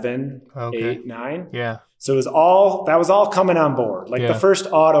 1997, 8, 9. Yeah. So that was all coming on board. Like the first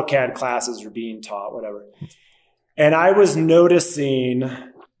AutoCAD classes were being taught, whatever. And I was noticing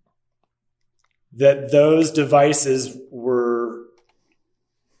that those devices were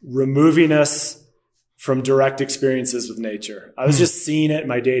removing us from direct experiences with nature. I was just seeing it in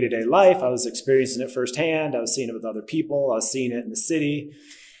my day-to-day life. I was experiencing it firsthand. I was seeing it with other people. I was seeing it in the city.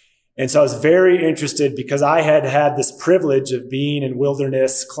 And so I was very interested because I had had this privilege of being in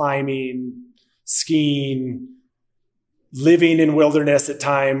wilderness, climbing, skiing, living in wilderness at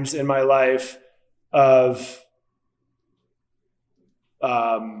times in my life, of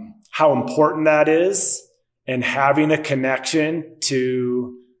how important that is, and having a connection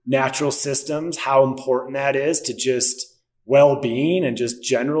to natural systems, how important that is to just well-being and just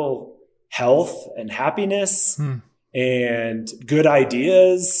general health and happiness and good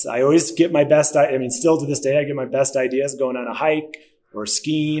ideas. I always get my best, still to this day, I get my best ideas going on a hike or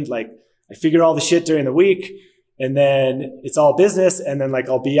skiing. Like, I figure all the shit during the week, and then it's all business. And then like,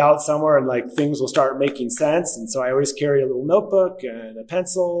 I'll be out somewhere and like things will start making sense. And so I always carry a little notebook and a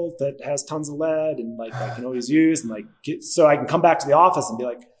pencil that has tons of lead and like I can always use, and like, so I can come back to the office and be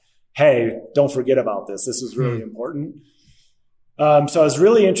like, hey, don't forget about this. This was really important. So I was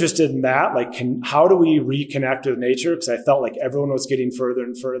really interested in that. Like, how do we reconnect with nature? Because I felt like everyone was getting further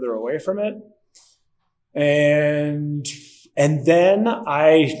and further away from it. And then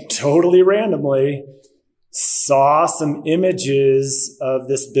I totally randomly saw some images of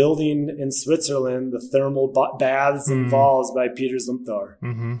this building in Switzerland, the thermal baths and falls by Peter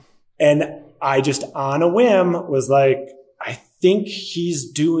Zumthor. And I just on a whim was like, I think he's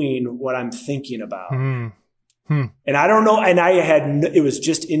doing what I'm thinking about. And I don't know. And it was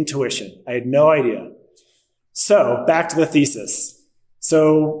just intuition. I had no idea. So back to the thesis.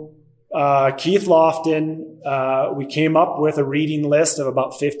 So Keith Lofton, we came up with a reading list of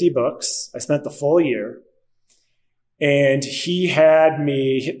about 50 books. I spent the full year. And he had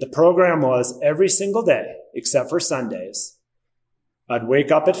me, the program was every single day, except for Sundays. I'd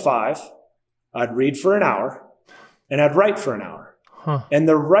wake up at 5, I'd read for an hour, and I'd write for an hour. And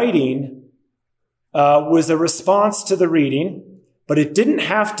the writing was a response to the reading, but it didn't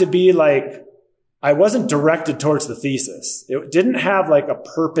have to be like, I wasn't directed towards the thesis. It didn't have like a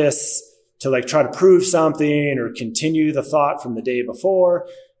purpose to like try to prove something or continue the thought from the day before.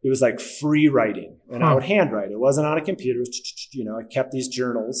 It was like free writing, and I would handwrite. It wasn't on a computer. I kept these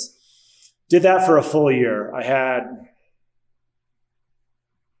journals. Did that for a full year. I had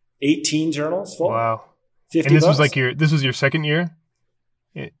 18 journals full. Wow. 50 and this books. was this was your second year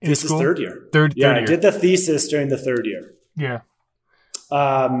in this school? is third year. Third year. I did the thesis during the third year. Yeah.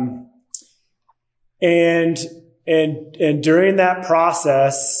 And during that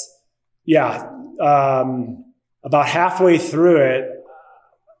process, about halfway through it,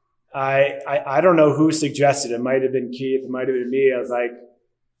 I don't know who suggested it. It might have been Keith. It might have been me. I was like,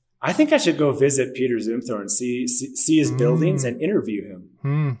 I think I should go visit Peter Zumthor and see his buildings and interview him.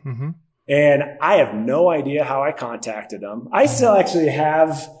 And I have no idea how I contacted him. I still actually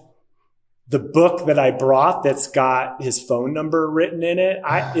have the book that I brought that's got his phone number written in it.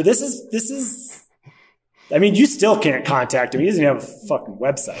 This is. I mean, you still can't contact him. He doesn't have a fucking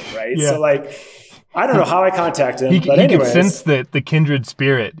website, right? Yeah. So like, I don't know how I contacted him, but he anyways. could sense the kindred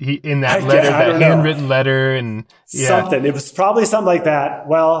spirit in that letter, that handwritten letter, and something. It was probably something like that.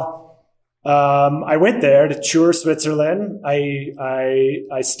 Well, I went there to tour Switzerland.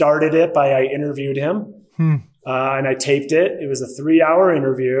 I started it by I interviewed him, and I taped it. It was a 3-hour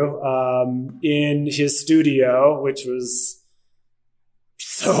interview in his studio, which was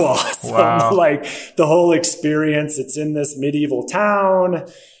so awesome. Wow. Like the whole experience. It's in this medieval town.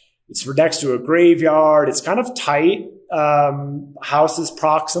 It's next to a graveyard. It's kind of tight. House is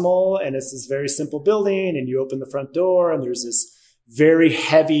proximal, and it's this very simple building. And you open the front door, and there's this very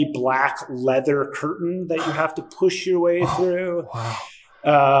heavy black leather curtain that you have to push your way through. Wow.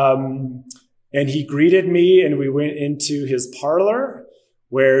 And he greeted me, and we went into his parlor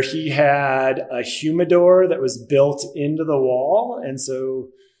where he had a humidor that was built into the wall. And so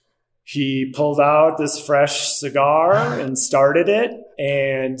he pulled out this fresh cigar and started it.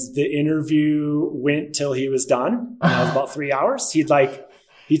 And the interview went till he was done. And that was about 3 hours. He'd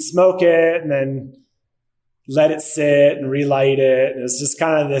smoke it and then let it sit and relight it. And it was just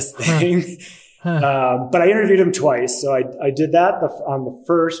kind of this thing. But I interviewed him twice. So I did that on the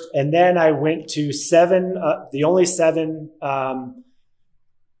first. And then I went to the only seven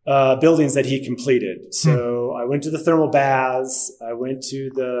buildings that he completed. So I went to the thermal baths. I went to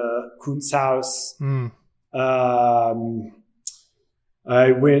the Kunsthaus.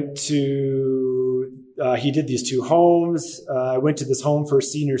 I went to, he did these 2 homes. I went to this home for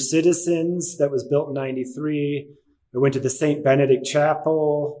senior citizens that was built in 93. I went to the St. Benedict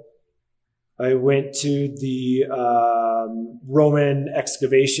Chapel. I went to the Roman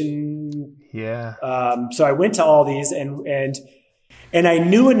excavation. Yeah. So I went to all these, and And I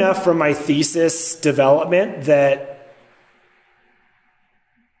knew enough from my thesis development that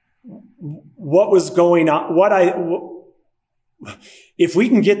what was going on, if we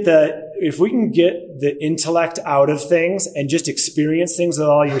can get the intellect out of things and just experience things with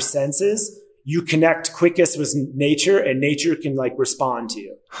all your senses, you connect quickest with nature, and nature can like respond to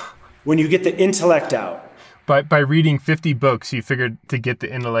you. When you get the intellect out. By reading 50 books, you figured to get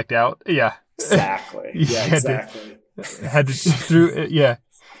the intellect out. Yeah. Exactly. Yeah, exactly. Had to through it. Yeah.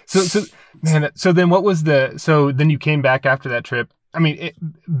 So man, so then what was so then you came back after that trip. I mean,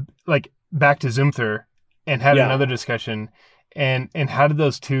 like back to Zumthor and had another discussion. And how did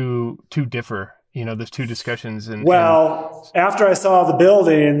those two differ? You know, those two discussions. After I saw the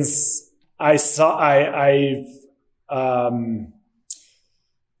buildings, I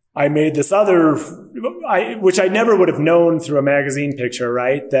made this other, which I never would have known through a magazine picture,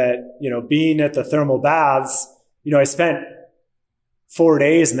 right? That, you know, being at the thermal baths, you know, I spent 4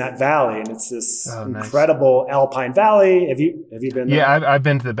 days in that valley, and it's this incredible alpine valley. Have you been there? Yeah, I've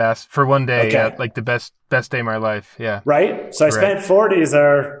been to the baths for one day. Okay. Like the best day of my life. Yeah. Right. So I spent 4 days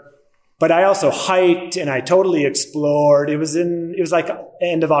there, but I also hiked and I totally explored. It was like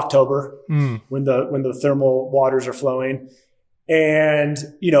end of October when the thermal waters are flowing. And,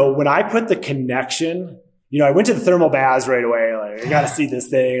 you know, when I put the connection, you know, I went to the thermal baths right away. Like, I got to see this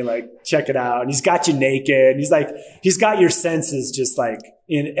thing, like, check it out. And he's got you naked. And he's got your senses just like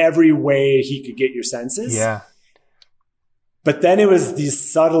in every way he could get your senses. Yeah. But then it was these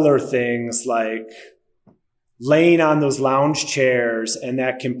subtler things like laying on those lounge chairs and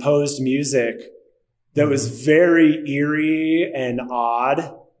that composed music that was very eerie and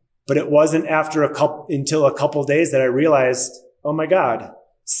odd. But it wasn't until a couple days that I realized, oh my God,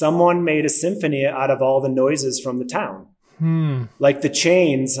 someone made a symphony out of all the noises from the town. Like the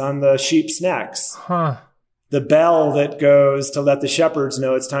chains on the sheep's necks, the bell that goes to let the shepherds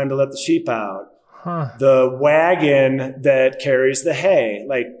know it's time to let the sheep out, the wagon that carries the hay.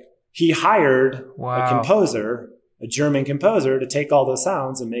 Like he hired a composer, a German composer, to take all those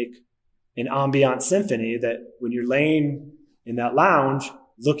sounds and make an ambient symphony that when you're laying in that lounge,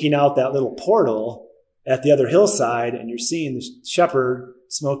 looking out that little portal at the other hillside, and you're seeing the shepherd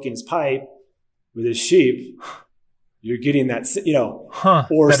smoking his pipe with his sheep, you're getting that, you know,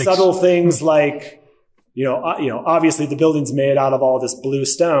 or subtle things like, you know, obviously the building's made out of all this blue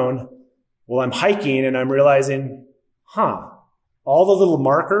stone. Well, I'm hiking and I'm realizing, all the little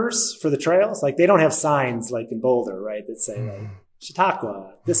markers for the trails, like they don't have signs like in Boulder, right? That say like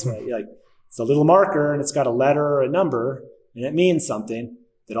Chautauqua this way. Like it's a little marker and it's got a letter or a number and it means something.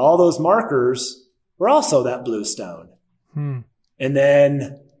 That all those markers were also that blue stone. And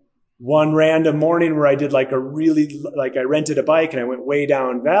then one random morning where I did I rented a bike and I went way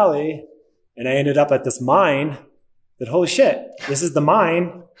down valley and I ended up at this mine that, holy shit, this is the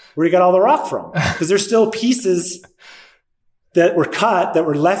mine where you got all the rock from. Because there's still pieces that were cut that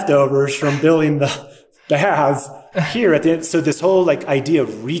were leftovers from building the baths here at the end. So this whole like idea of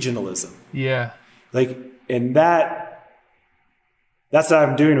regionalism. Yeah. Like, and that's what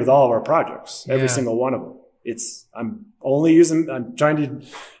I'm doing with all of our projects, every single one of them. I'm trying to,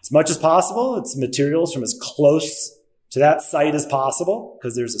 as much as possible, it's materials from as close to that site as possible,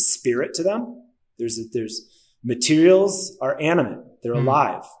 because there's a spirit to them. There's materials are animate. They're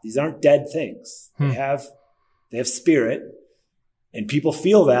alive. These aren't dead things. They have spirit, and people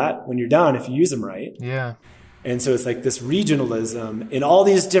feel that when you're done, if you use them right. Yeah. And so it's like this regionalism in all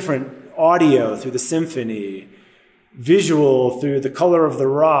these different audio through the symphony, visual through the color of the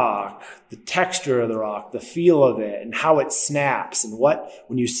rock, the texture of the rock, the feel of it, and how it snaps, and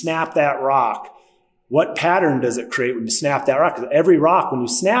when you snap that rock, what pattern does it create when you snap that rock? Because every rock, when you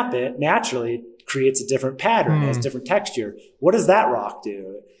snap it, naturally creates a different pattern, it has different texture. What does that rock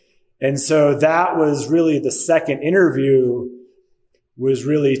do? And so that was really the second interview, was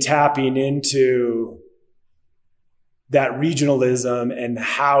really tapping into that regionalism and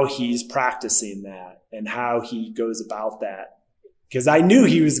how he's practicing that. And how he goes about that. Because I knew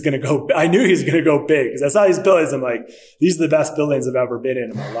he was going to go big. Because I saw these buildings, I'm like, these are the best buildings I've ever been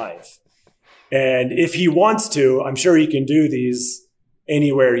in my life. And if he wants to, I'm sure he can do these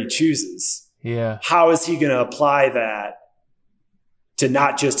anywhere he chooses. Yeah. How is he going to apply that to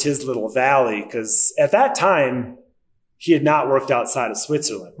not just his little valley? Because at that time, he had not worked outside of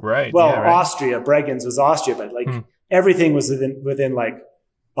Switzerland. Right. Well, Austria, Bregenz was Austria, but like everything was within like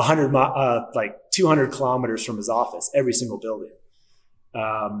 200 kilometers from his office, every single building.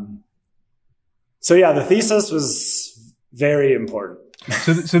 So yeah, the thesis was very important.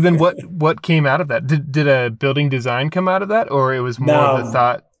 So then what came out of that? Did a building design come out of that, or it was more of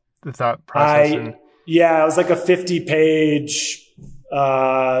the thought process? Yeah, it was like a 50-page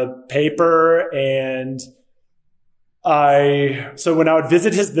paper, and so when I would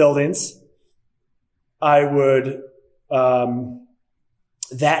visit his buildings, I would,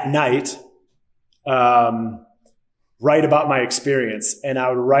 that night, write about my experience, and I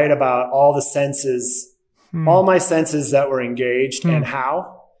would write about all the senses, all my senses that were engaged and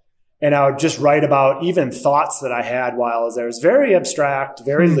how, and I would just write about even thoughts that I had while I was there. It was very abstract,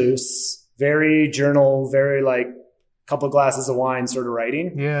 very loose, very journal, very like couple of glasses of wine sort of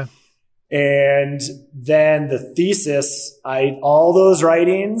writing. Yeah. And then the thesis, all those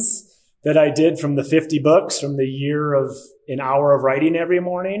writings that I did from the 50 books from the year of an hour of writing every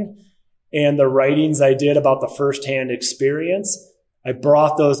morning, and the writings I did about the firsthand experience, I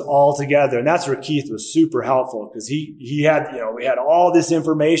brought those all together. And that's where Keith was super helpful, because he had, we had all this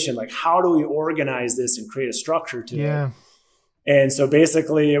information, like how do we organize this and create a structure to it? And so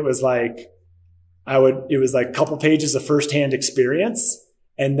basically it was like, it was like a couple pages of firsthand experience.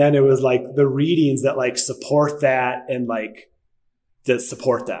 And then it was like the readings that like support that and like that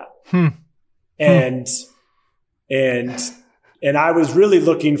support that. And I was really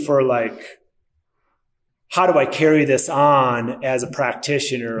looking for like, how do I carry this on as a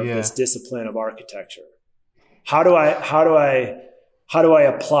practitioner of this discipline of architecture? How do I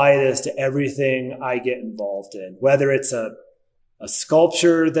apply this to everything I get involved in, whether it's a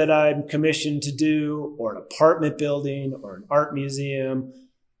sculpture that I'm commissioned to do, or an apartment building, or an art museum,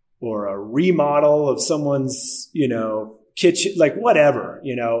 or a remodel of someone's, kitchen, like whatever,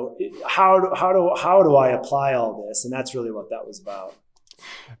 how do I apply all this? And that's really what that was about.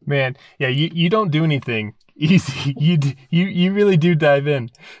 Man, yeah, you don't do anything easy. You really do dive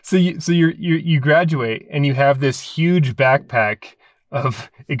in. So you graduate and you have this huge backpack of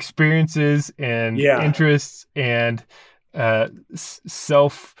experiences and interests and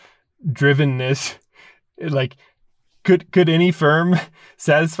self-drivenness. Like, could any firm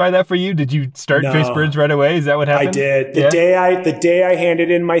satisfy that for you? Did you start Trace Birds right away? Is that what happened? I did. The day I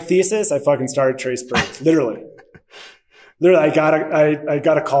handed in my thesis, I fucking started Trace Birds. Literally, I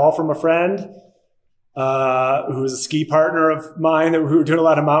got a call from a friend who was a ski partner of mine that we were doing a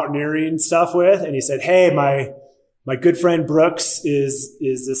lot of mountaineering stuff with, and he said, "Hey, my good friend Brooks is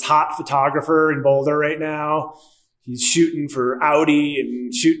this hot photographer in Boulder right now. He's shooting for Audi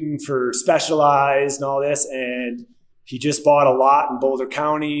and shooting for Specialized and all this, and he just bought a lot in Boulder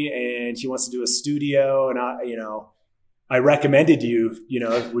County, and he wants to do a studio. And I recommended you.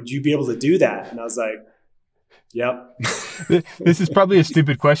 Would you be able to do that?" And I was like, "Yep." This is probably a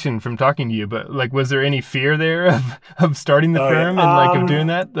stupid question from talking to you, but like, was there any fear there of starting the firm and like of doing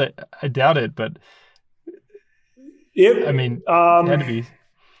that? I doubt it, but it had to be.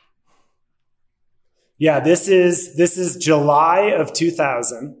 Yeah, this is July of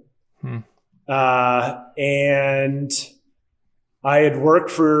 2000. And I had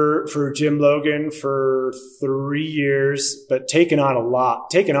worked for Jim Logan for 3 years, but taken on a lot,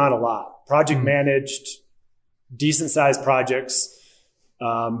 project managed decent sized projects,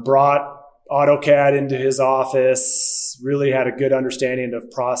 brought AutoCAD into his office, really had a good understanding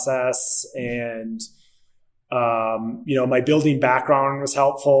of process, and, my building background was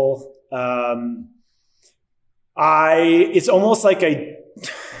helpful. It's almost like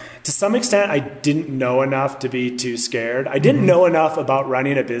to some extent, I didn't know enough to be too scared. I didn't know enough about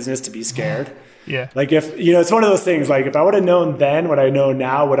running a business to be scared. Yeah. Like if, it's one of those things, like if I would have known then what I know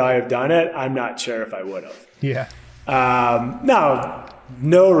now, would I have done it? I'm not sure if I would have. Yeah.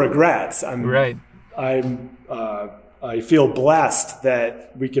 No regrets. Right. I feel blessed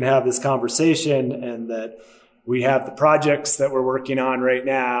that we can have this conversation, and that we have the projects that we're working on right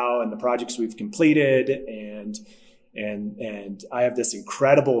now and the projects we've completed, and I have this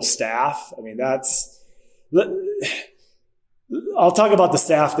incredible staff. I'll talk about the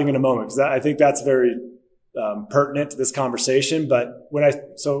staff thing in a moment, because I think that's very pertinent to this conversation. But I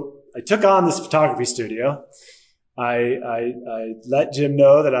took on this photography studio. I let Jim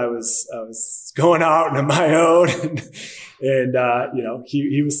know that I was going out on my own, and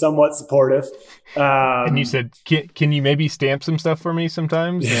he was somewhat supportive. And you said, "Can you maybe stamp some stuff for me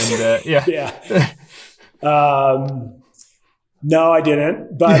sometimes?" And yeah. No, I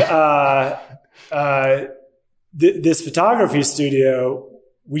didn't. But this photography studio,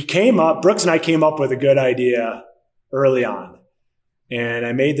 Brooks and I came up with a good idea early on, and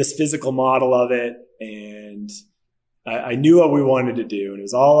I made this physical model of it, and I knew what we wanted to do, and it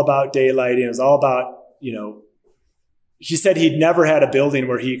was all about daylighting. It was all about, he said he'd never had a building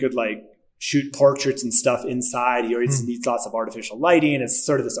where he could like shoot portraits and stuff inside. He always needs lots of artificial lighting. It's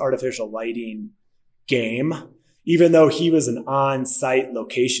sort of this artificial lighting game. Even though he was an on-site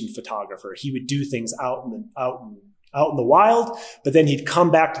location photographer, he would do things out in out in the wild, but then he'd come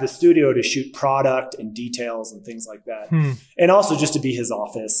back to the studio to shoot product and details and things like that. And also just to be his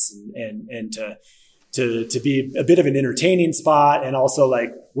office and to be a bit of an entertaining spot, and also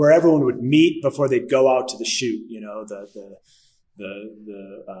like where everyone would meet before they'd go out to the shoot, you know, the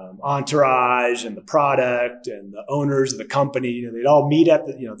entourage and the product and the owners of the company, you know, they'd all meet at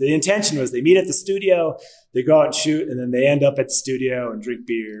the, you know, the intention was they meet at the studio, they go out and shoot, and then they end up at the studio and drink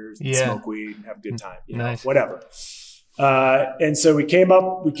beers and smoke weed and have a good time, you know, whatever. And so we came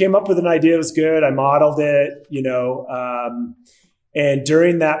up with an idea. It was good. I modeled it, you know, and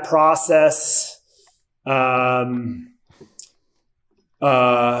during that process,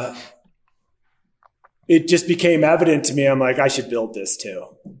 it just became evident to me. I'm like, I should build this too.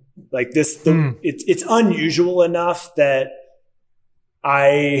 Like this, it's unusual enough that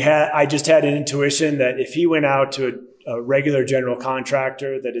I just had an intuition that if he went out to a regular general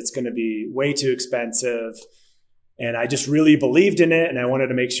contractor, that it's going to be way too expensive. And I just really believed in it, and I wanted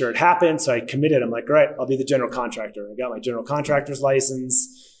to make sure it happened. So I committed. I'm like, all right, I'll be the general contractor. I got my general contractor's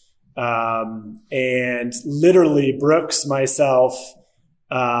license. And literally Brooks, myself,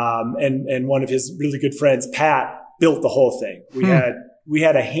 and one of his really good friends, Pat, built the whole thing. We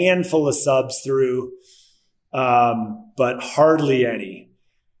had a handful of subs through, but hardly any.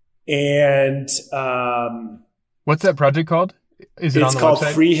 And what's that project called? Is it on the called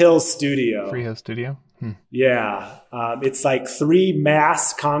website? Freehill Studio. Freehill Studio. Yeah. It's like 3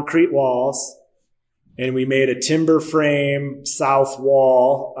 mass concrete walls. And we made a timber frame south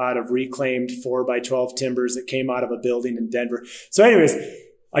wall out of reclaimed 4x12 timbers that came out of a building in Denver. So anyways,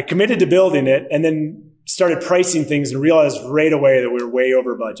 I committed to building it and then started pricing things and realized right away that we were way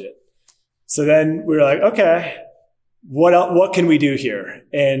over budget. So then we were like, okay, what can we do here?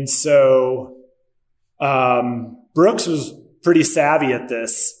 And so Brooks was pretty savvy at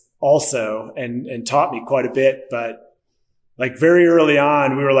this also and taught me quite a bit. But like very early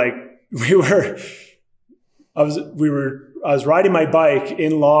on, I was riding my bike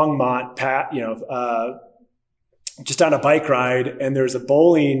in Longmont, just on a bike ride, and there's a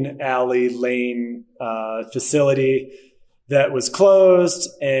bowling alley lane facility that was closed,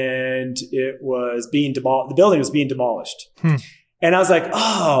 and it was being demolished. The building was being demolished, and I was like,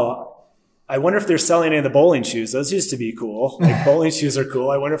 "Oh, I wonder if they're selling any of the bowling shoes. Those used to be cool. Like bowling shoes are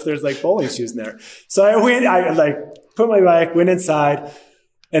cool. I wonder if there's like bowling shoes in there." So I put my bike, went inside.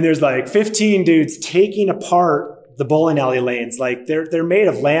 And there's like 15 dudes taking apart the bowling alley lanes. Like they're made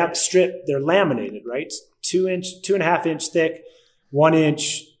of they're laminated, right? 2.5 inch thick, 1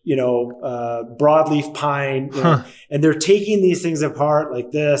 inch, broadleaf pine. And they're taking these things apart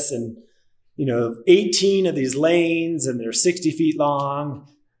like this, and 18 of these lanes, and they're 60 feet long.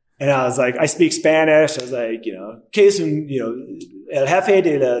 And I was like, I speak Spanish. I was like, que es un, el jefe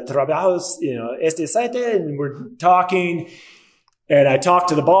de los trabajos, este site, and we're talking. And I talked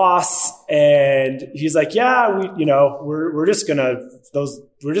to the boss, and he's like, "Yeah, we're just gonna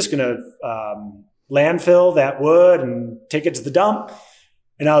landfill that wood and take it to the dump."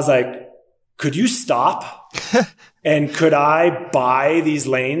 And I was like, "Could you stop? And could I buy these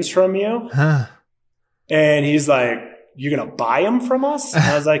lanes from you?" And he's like, "You're gonna buy them from us?" And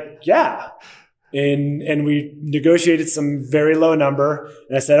I was like, "Yeah." And we negotiated some very low number.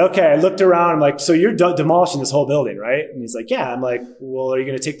 And I said, okay, I looked around. I'm like, so you're demolishing this whole building, right? And he's like, yeah. I'm like, well, are you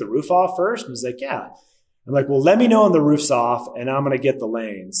going to take the roof off first? And he's like, yeah. I'm like, well, let me know when the roof's off, and I'm going to get the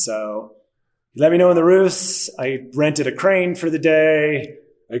lanes. So let me know when the roof's. I rented a crane for the day.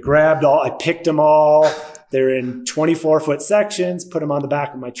 I picked them all. They're in 24-foot sections, put them on the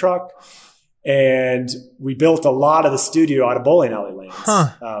back of my truck. And we built a lot of the studio out of bowling alley lanes.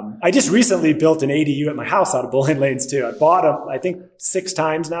 I just recently built an ADU at my house out of bowling lanes too. I bought them, I think 6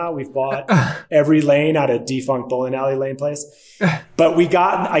 times now. We've bought every lane out of defunct bowling alley lane place. But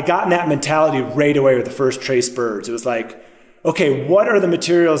I got in that mentality right away with the first Trace Birds. It was like, okay, what are the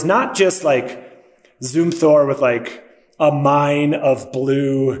materials? Not just like Zoom Thor with like a mine of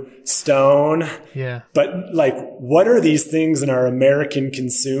blue stone. Yeah. But like, what are these things in our American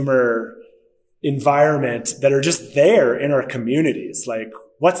consumer environment that are just there in our communities? Like,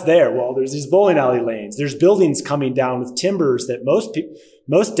 what's there? Well, there's these bowling alley lanes. There's buildings coming down with timbers that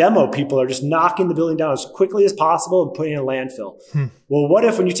most demo people are just knocking the building down as quickly as possible and putting in a landfill. Well, what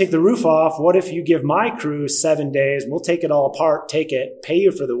if when you take the roof off, what if you give my crew 7 days and we'll take it all apart, take it, pay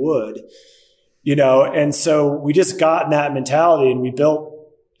you for the wood, And so we just got in that mentality, and we built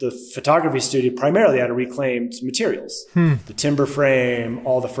the photography studio primarily out of reclaimed materials. The timber frame,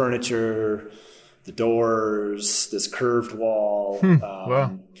 all the furniture, the doors, this curved wall.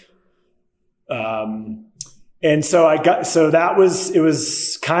 Wow. And so it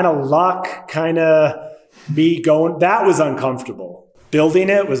was kind of luck, kind of that was uncomfortable. Building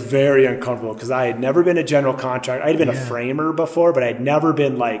it was very uncomfortable because I had never been a general contractor. I'd been a framer before, but I'd never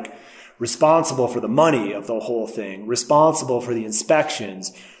been like responsible for the money of the whole thing, responsible for the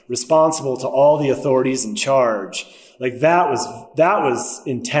inspections, responsible to all the authorities in charge. Like that was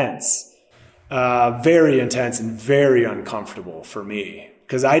intense, very intense and very uncomfortable for me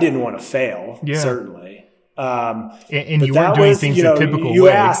because I didn't want to fail, certainly. And you weren't doing things the typical you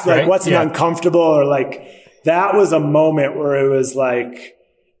way. asked like, right? what's an uncomfortable or like, that was a moment where it was like,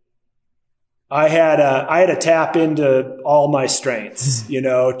 I had to tap into all my strengths,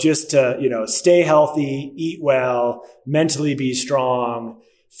 just to, stay healthy, eat well, mentally be strong,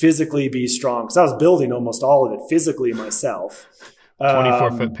 physically be strong. Cause I was building almost all of it physically myself.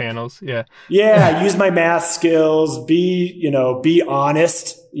 24-foot panels. Yeah. Yeah. Use my math skills, be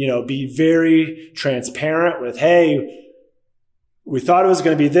honest, be very transparent with, hey, we thought it was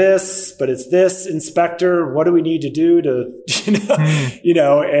going to be this, but it's this, inspector. What do we need to do to,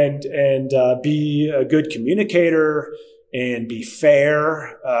 and be a good communicator and be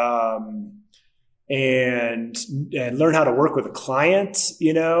fair, and learn how to work with a client,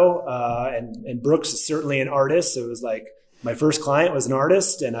 and Brooks is certainly an artist. So it was like my first client was an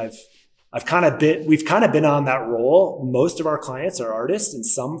artist, and we've kind of been on that role. Most of our clients are artists in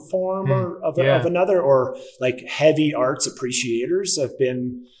some form of another, or like heavy arts appreciators have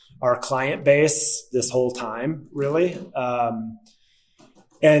been our client base this whole time, really.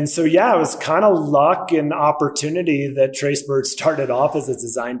 And so, it was kind of luck and opportunity that Tracebird started off as a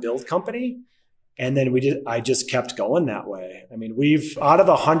design build company. And then I just kept going that way. I mean, out of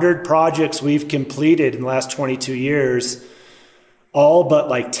 100 projects we've completed in the last 22 years, all but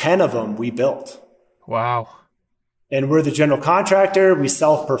like 10 of them we built. Wow. And we're the general contractor. We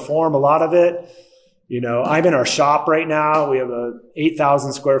self-perform a lot of it. I'm in our shop right now. We have a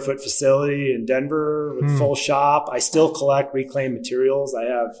 8,000 square foot facility in Denver with full shop. I still collect reclaimed materials. I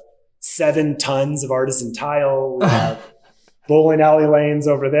have 7 tons of artisan tile. We have bowling alley lanes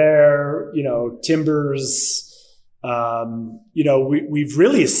over there, timbers. We've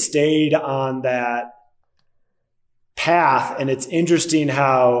really stayed on that path. And it's interesting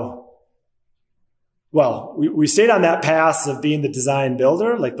how, we stayed on that path of being the design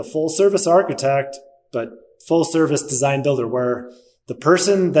builder, like the full service architect, but full service design builder, where the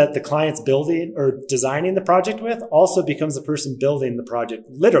person that the client's building or designing the project with also becomes the person building the project,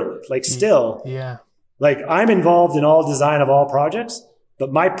 literally, like still. Yeah. Like I'm involved in all design of all projects,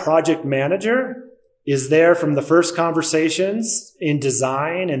 but my project manager is there from the first conversations in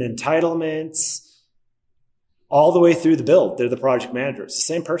design and entitlements all the way through the build. They're the project manager. It's the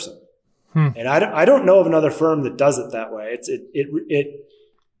same person. And I don't know of another firm that does it that way.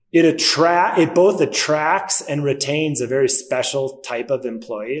 It both attracts and retains a very special type of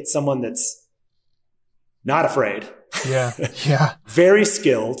employee. It's someone that's not afraid. Yeah. Yeah. Very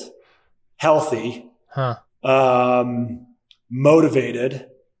skilled, healthy, motivated,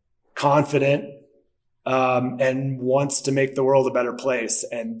 confident, and wants to make the world a better place.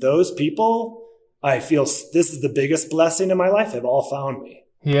 And those people, I feel this is the biggest blessing in my life, have all found me.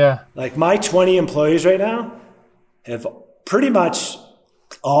 Yeah. Like my 20 employees right now have pretty much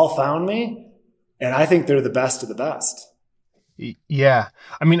all found me. And I think they're the best of the best. Yeah.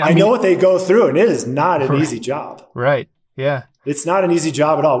 I mean, I know what they go through, and it is not an easy job. Right. Yeah. It's not an easy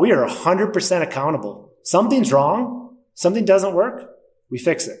job at all. We are 100% accountable. Something's wrong. Something doesn't work. We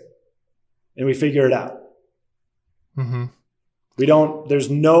fix it and we figure it out. Mm-hmm. There's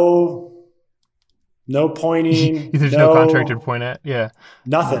no pointing. There's no contractor to point at. Yeah.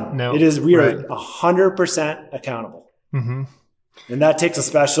 Nothing. No. We are 100% accountable. Mm-hmm. And that takes a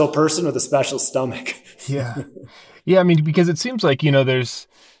special person with a special stomach. Yeah. Yeah. I mean, because it seems like, there's,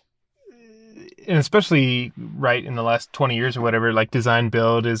 and especially right in the last 20 years or whatever, like design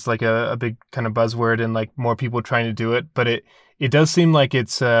build is like a big kind of buzzword and like more people trying to do it. But it does seem like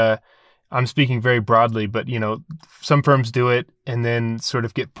it's, I'm speaking very broadly, but some firms do it and then sort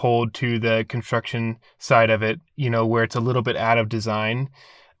of get pulled to the construction side of it, where it's a little bit out of design.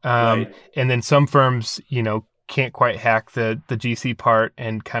 Right. And then some firms, can't quite hack the GC part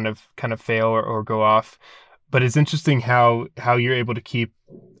and kind of fail or go off. But it's interesting how you're able to keep,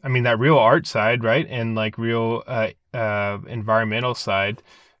 I mean, that real art side, right? And like real environmental side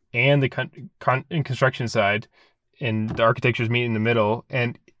and the construction side, and the architecture's meeting in the middle.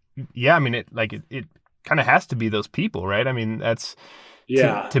 And yeah, I mean, it kind of has to be those people, right? I mean, that's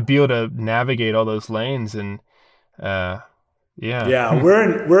to be able to navigate all those lanes and yeah.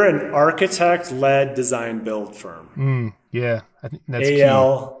 We're an architect-led design build firm. Yeah, I think that's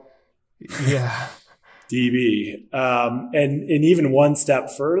AL. key. Yeah. DB. And even one step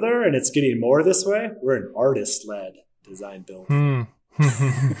further, and it's getting more this way, we're an artist-led design build.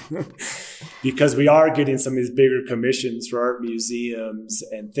 Because we are getting some of these bigger commissions for art museums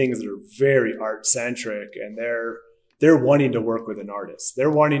and things that are very art-centric, and they're wanting to work with an artist.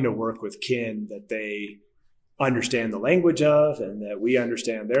 They're wanting to work with kin that they understand the language of, and that we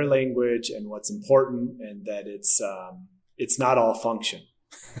understand their language and what's important, and that it's not all function.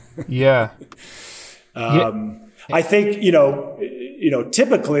 Yeah. I think,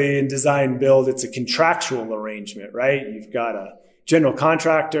 typically in design build, it's a contractual arrangement, right? You've got a general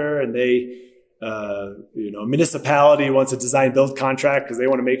contractor, and they, a municipality wants a design build contract because they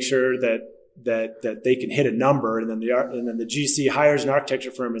want to make sure that they can hit a number, and then the GC hires an architecture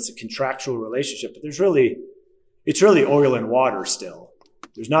firm. It's a contractual relationship, but it's really oil and water still.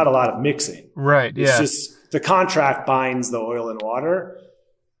 There's not a lot of mixing. Right. Yeah. It's just the contract binds the oil and water.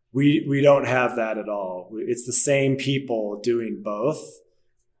 We don't have that at all. It's the same people doing both.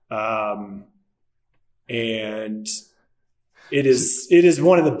 And it is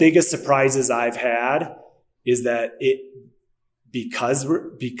one of the biggest surprises I've had, is that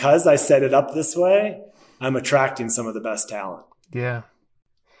because I set it up this way, I'm attracting some of the best talent. Yeah.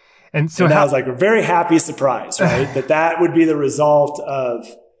 And so that was like a very happy surprise, right? that would be the result of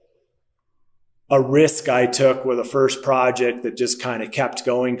a risk I took with a first project that just kind of kept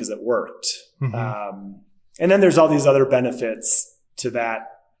going because it worked. Mm-hmm. And then there's all these other benefits to that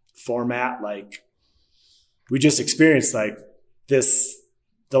format. Like we just experienced like this,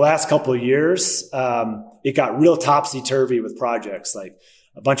 the last couple of years, it got real topsy-turvy with projects. Like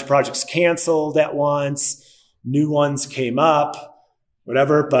a bunch of projects canceled at once, new ones came up,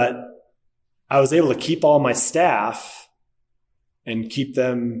 whatever. But I was able to keep all my staff and keep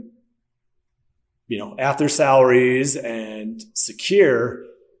them, at their salaries and secure,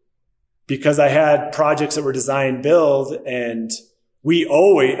 because I had projects that were design build, and we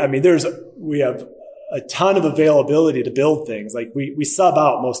have a ton of availability to build things. Like we sub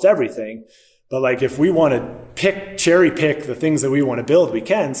out most everything, but like if we want to cherry pick the things that we want to build, we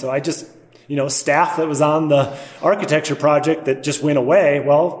can. So I just, staff that was on the architecture project that just went away.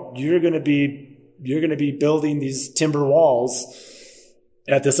 Well, you're going to be building these timber walls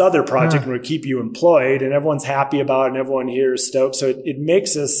at this other project, and we'll keep you employed, and everyone's happy about it, and everyone here is stoked. So it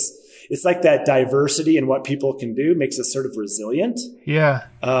makes us, it's like that diversity in what people can do makes us sort of resilient. Yeah.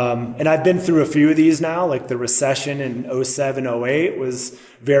 And I've been through a few of these now, like the recession in 07, 08 was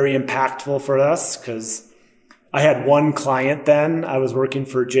very impactful for us, because I had one client then. I was working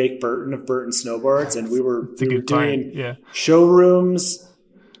for Jake Burton of Burton Snowboards, and we were doing showrooms,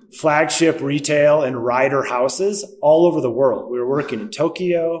 flagship retail, and rider houses all over the world. We were working in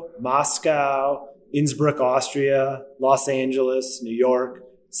Tokyo, Moscow, Innsbruck, Austria, Los Angeles, New York,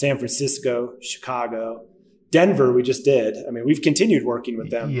 San Francisco, Chicago, Denver. We just did. I mean, we've continued working with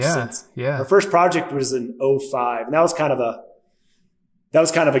them since. Yeah. Our first project was in 05, and that was kind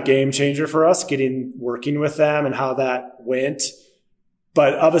of a game changer for us, working with them and how that went.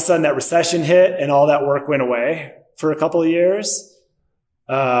 But all of a sudden that recession hit and all that work went away for a couple of years.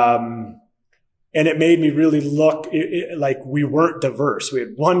 And it made me really look like we weren't diverse. We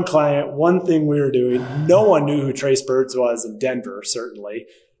had one client, one thing we were doing. No one knew who Trace Birds was in Denver, certainly.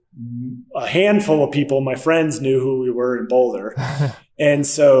 A handful of people, my friends, knew who we were in Boulder. And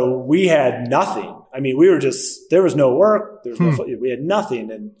so we had nothing. I mean, there was no work. We had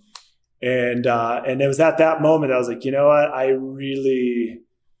nothing. And it was at that moment I was like, you know what? I really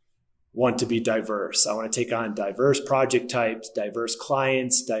want to be diverse. I want to take on diverse project types, diverse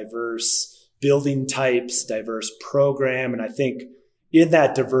clients, diverse building types, diverse program. And I think in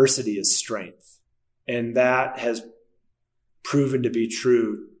that diversity is strength. And that has proven to be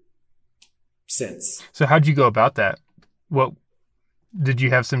true since. So how'd you go about that? What did you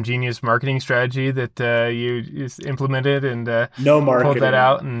have some genius marketing strategy that you implemented and no marketing. Pulled that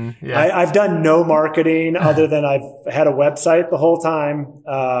out? And I've done no marketing other than I've had a website the whole time.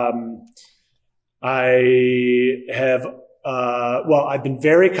 I have I've been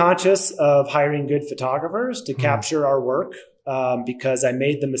very conscious of hiring good photographers to capture our work, because I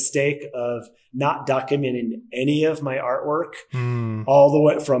made the mistake of not documenting any of my artwork all the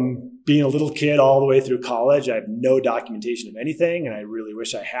way from being a little kid all the way through college. I have no documentation of anything, and I really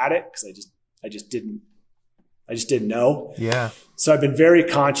wish I had it because I just didn't know. Yeah. So I've been very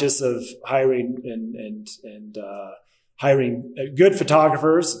conscious of hiring and hiring good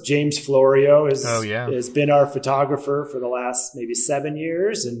photographers. James Florio has been our photographer for the last maybe 7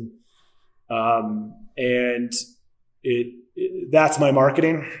 years. And that's my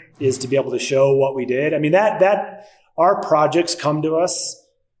marketing, is to be able to show what we did. I mean, that our projects come to us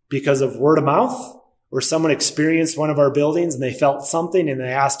because of word of mouth or someone experienced one of our buildings and they felt something and they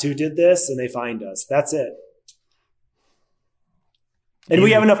asked who did this and they find us. That's it. And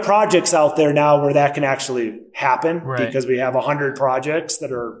we have enough projects out there now where that can actually happen, because we have 100 projects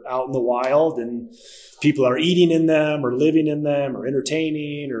that are out in the wild and people are eating in them or living in them or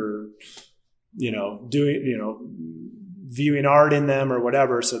entertaining or, viewing art in them or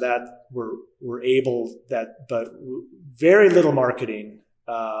whatever. So that we're able that, but very little marketing,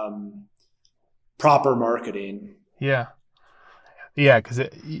 proper marketing. Yeah. Yeah. Cause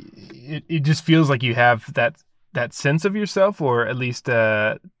it just feels like you have that sense of yourself, or at least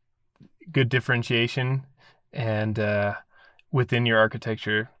good differentiation and within your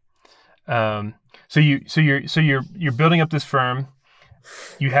architecture. So you're building up this firm.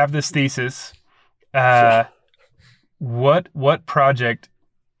 You have this thesis. What project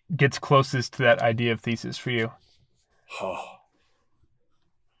gets closest to that idea of thesis for you? Oh.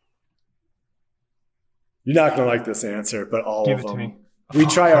 You're not going to like this answer, but all Give of it them. To me. We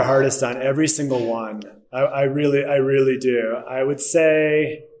try our hardest on every single one. I really do. I would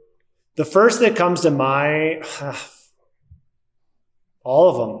say the first that comes to mind, all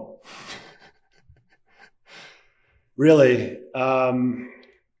of them. Really.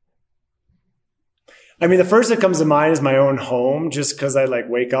 The first that comes to mind is my own home, just because I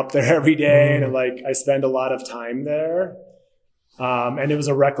wake up there every day and I spend a lot of time there. And it was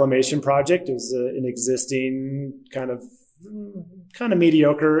a reclamation project. It was an existing kind of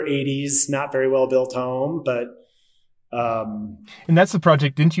mediocre 80s, not very well built home, but and that's the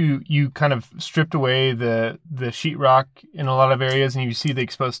project. Didn't you kind of stripped away the sheetrock in a lot of areas, and you see the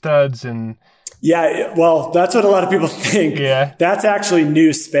exposed studs? And yeah, well, that's what a lot of people think. Yeah, that's actually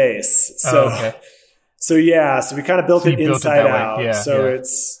new space. So okay. So we kind of built it inside out. Yeah, so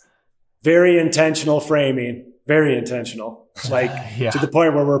it's very intentional framing, very intentional, to the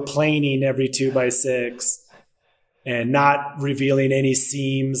point where we're planing every 2x6 and not revealing any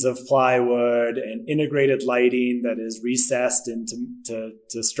seams of plywood, and integrated lighting that is recessed into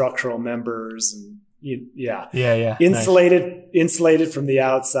structural members. And insulated from the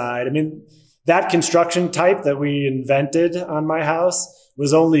outside. That construction type that we invented on my house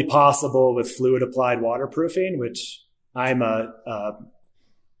was only possible with fluid applied waterproofing, which I'm a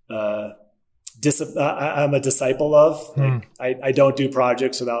disciple of. I don't do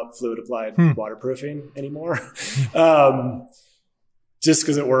projects without fluid applied waterproofing anymore. Just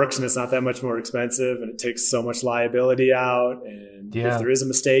because it works and it's not that much more expensive and it takes so much liability out. And if there is a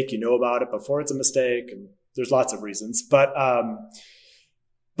mistake, you know about it before it's a mistake. And there's lots of reasons,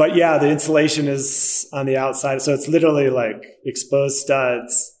 but yeah, the insulation is on the outside. So it's literally exposed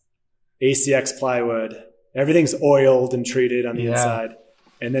studs, ACX plywood, everything's oiled and treated on the inside.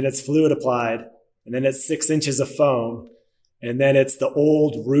 And then it's fluid applied. And then it's 6 inches of foam. And then it's the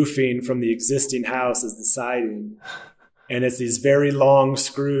old roofing from the existing house as the siding. And it's these very long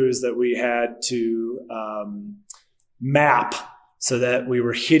screws that we had to map so that we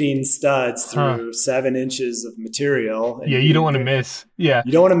were hitting studs through 7 inches of material. And you don't want to miss. Yeah.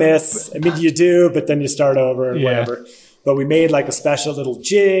 You don't want to miss. You do, but then you start over and whatever. But we made a special little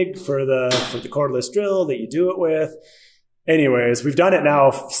jig for the cordless drill that you do it with. Anyways, we've done it now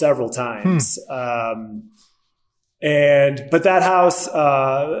several times. But that house,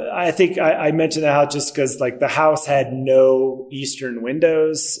 I think I mentioned that house just because the house had no eastern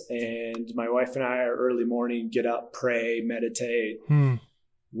windows, and my wife and I are early morning, get up, pray, meditate,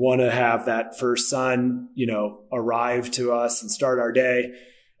 want to have that first sun, arrive to us and start our day.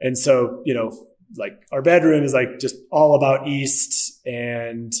 And so, our bedroom is just all about east,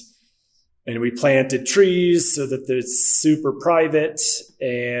 and we planted trees so that it's super private,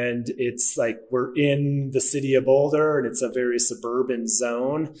 and it's we're in the city of Boulder and it's a very suburban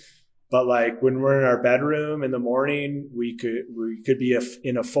zone. But when we're in our bedroom in the morning, we could be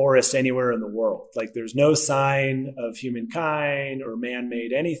in a forest anywhere in the world. There's no sign of humankind or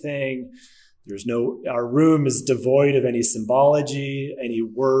man-made anything. Our room is devoid of any symbology, any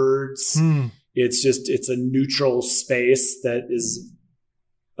words. It's a neutral space that is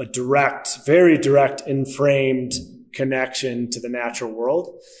a very direct and framed connection to the natural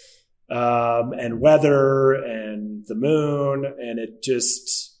world, and weather and the moon. And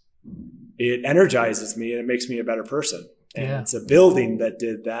it energizes me and it makes me a better person. And it's a building that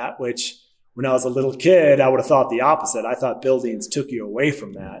did that, which when I was a little kid, I would have thought the opposite. I thought buildings took you away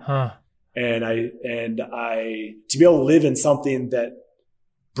from that. And to be able to live in something that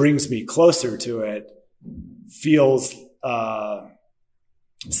brings me closer to it feels,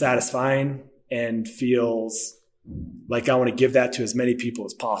 satisfying, and feels like I want to give that to as many people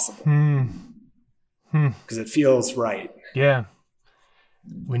as possible because it feels right. Yeah.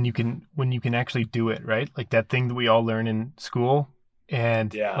 when you can actually do it, right? Like that thing that we all learn in school,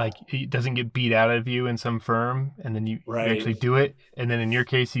 and like it doesn't get beat out of you in some firm, and then you actually do it, and then in your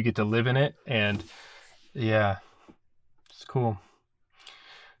case you get to live in it, and yeah, it's cool.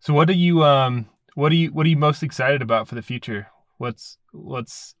 So what are you most excited about for the future? What's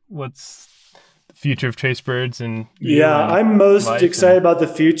the future of Trace Birds? And I'm most excited about the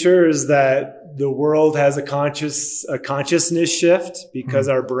future is that the world has a consciousness shift, because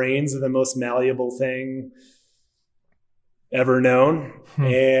our brains are the most malleable thing ever known,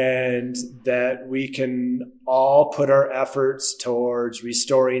 and that we can all put our efforts towards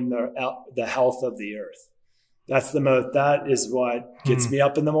restoring the health of the earth. That is what gets me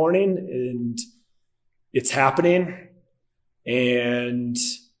up in the morning, and it's happening. And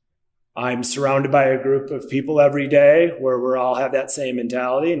I'm surrounded by a group of people every day where we all have that same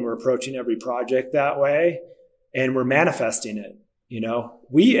mentality, and we're approaching every project that way, and we're manifesting it.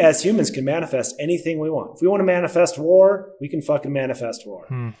 We as humans can manifest anything we want. If we want to manifest war, we can fucking manifest war.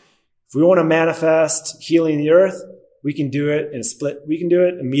 If we want to manifest healing the earth, we can do it in a split. We can do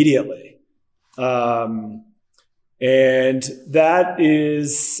it immediately. And that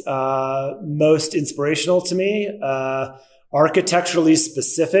is most inspirational to me. Architecturally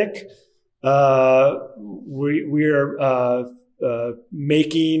specific, we're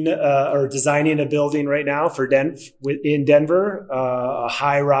making or designing a building right now in Denver, a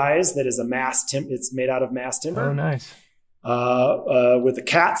high rise that is it's made out of mass timber. Oh, nice. With the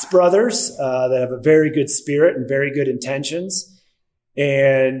Katz brothers that have a very good spirit and very good intentions.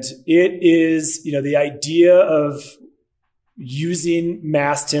 And it is, the idea of using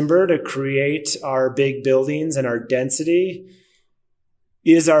mass timber to create our big buildings and our density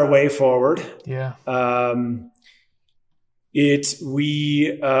is our way forward. Yeah. A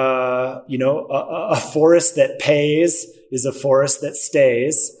forest that pays is a forest that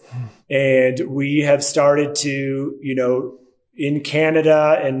stays. And we have started to, in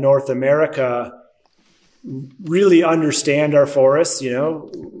Canada and North America, really understand our forests.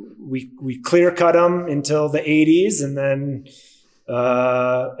 We clear cut them until the 80s, and then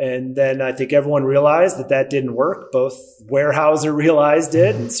I think everyone realized that didn't work. Both Weyerhaeuser realized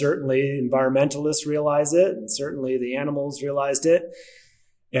it, and certainly environmentalists realized it, and certainly the animals realized it.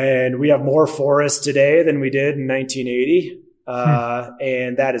 And we have more forests today than we did in 1980,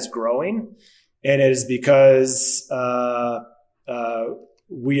 and that is growing. And it is because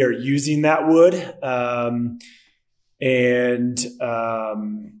we are using that wood, and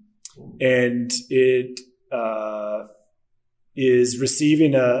it is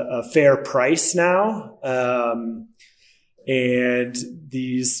receiving a fair price now. And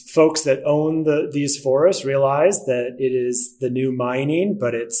these folks that own these forests realize that it is the new mining,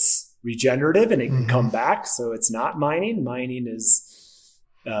 but it's regenerative and it can come back. So it's not mining. Mining is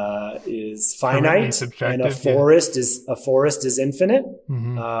finite, and a forest is infinite.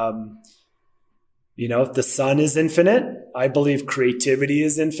 The sun is infinite. I believe creativity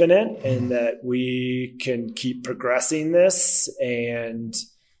is infinite, and that we can keep progressing this and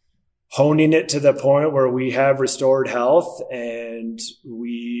honing it to the point where we have restored health, and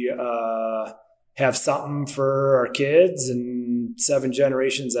we have something for our kids and 7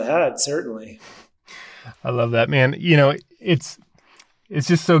 generations ahead. Certainly. I love that, man. It's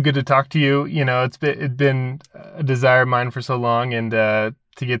just so good to talk to you. It's been a desire of mine for so long, and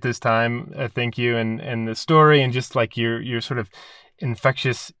to get this time, thank you, and the story, and just like your sort of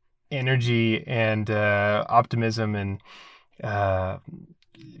infectious energy and optimism, and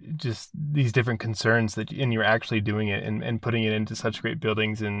just these different concerns and you're actually doing it and putting it into such great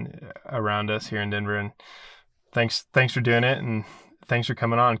buildings and around us here in Denver. And thanks for doing it, and thanks for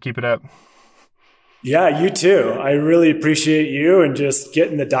coming on. Keep it up. Yeah, you too. I really appreciate you and just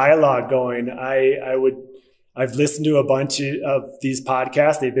getting the dialogue going. I've listened to a bunch of these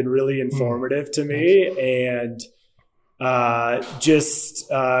podcasts. They've been really informative to me, and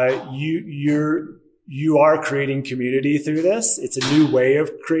you are creating community through this. It's a new way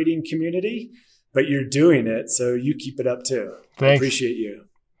of creating community, but you're doing it. So you keep it up too. Thanks. I appreciate you.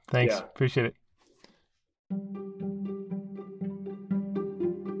 Thanks. Yeah. Appreciate it.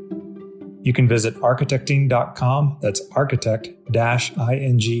 You can visit architecting.com, that's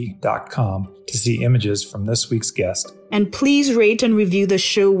architect-ing.com, to see images from this week's guest. And please rate and review the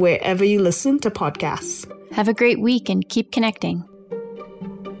show wherever you listen to podcasts. Have a great week and keep connecting.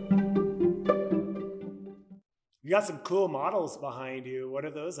 You got some cool models behind you. What are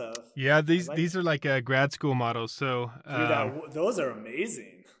those of? Yeah, these are like grad school models. So those are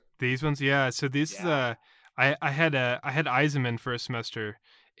amazing. These ones, yeah. So this is I had Eisenman for a semester.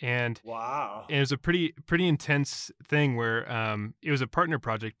 And Wow. it was a pretty intense thing where it was a partner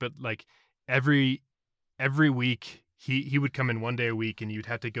project, but like every week he would come in 1 day a week, and you'd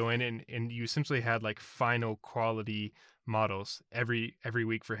have to go in and you essentially had like final quality models every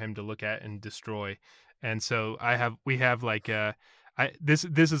week for him to look at and destroy. And so we have like this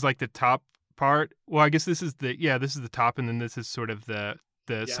is like the top part. Well, I guess this is the top, and then this is sort of the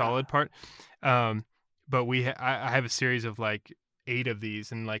solid part. But I have a series of like 8 of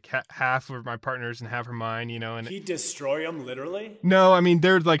these, and like half are my partners and half are mine, you know. And he destroy them literally? No, I mean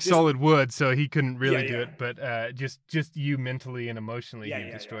they're like solid wood, so he couldn't really do it. But just you mentally and emotionally,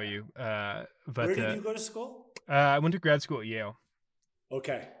 he'd destroy you. But where did you go to school? I went to grad school at Yale.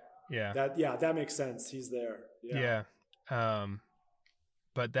 Okay. Yeah. That makes sense. He's there. Yeah.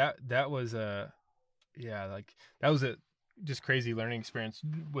 But that was that was a just crazy learning experience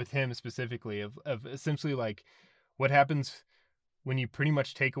with him specifically of essentially like what happens when you pretty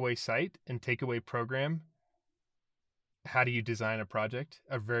much take away site and take away program. How do you design a project,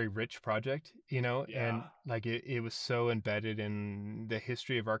 a very rich project, you know? Yeah. And like it was so embedded in the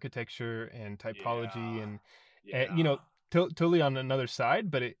history of architecture and typology and you know, totally on another side,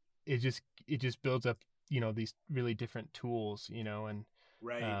 but it just builds up, you know, these really different tools, you know, and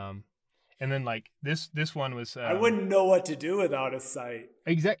right. And then like this one was I wouldn't know what to do without a site.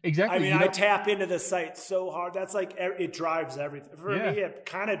 Exactly. I mean, I tap into the site so hard. That's like it drives everything. For me, it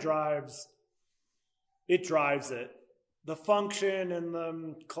kind of drives it. The function and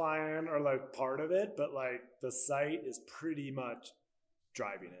the client are like part of it, but like the site is pretty much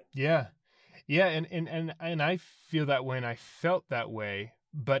driving it. Yeah. Yeah, and I feel that way, and I felt that way,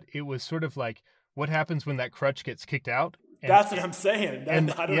 but it was sort of like what happens when that crutch gets kicked out. That's what I'm saying. I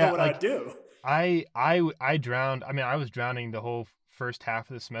don't know what I'd do. I drowned. I mean, I was drowning the whole first half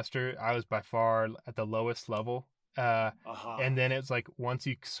of the semester. I was by far at the lowest level. And then it's like once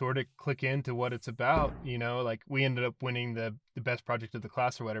you sort of click into what it's about, you know, like we ended up winning the best project of the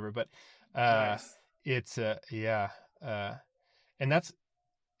class or whatever. But nice. It's and that's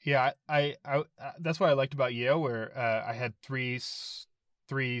I that's what I liked about Yale, where I had three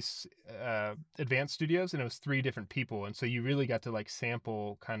advanced studios, and it was 3 different people, and so you really got to like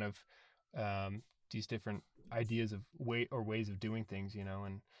sample kind of these different ideas of ways of doing things, you know,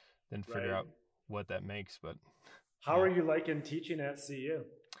 and then figure out what that makes. But how are you liking teaching at CU?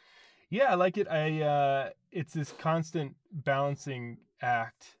 Yeah, I like it. It's this constant balancing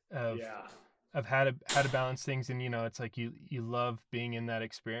act of how to balance things, and you know, it's like you love being in that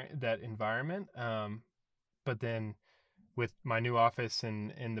experience, that environment, but then with my new office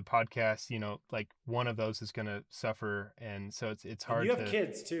and the podcast, you know, like one of those is going to suffer. And so it's hard. And you have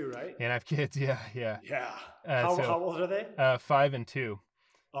kids too, right? And I have kids. Yeah. How old are they? 5 and 2.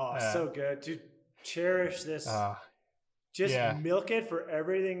 Oh, so good to cherish this. Just milk it for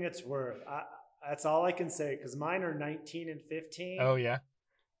everything it's worth. That's all I can say. 'Cause mine are 19 and 15. Oh yeah.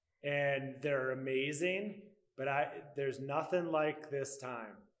 And they're amazing, but there's nothing like this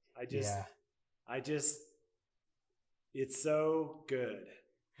time. It's so good.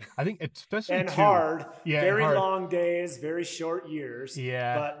 I think especially and hard. Yeah, very long days, very short years.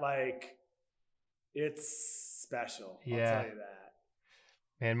 Yeah. But like it's special. I'll tell you that.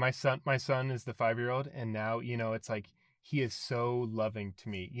 Man, my son is the 5-year-old, and now, you know, it's like he is so loving to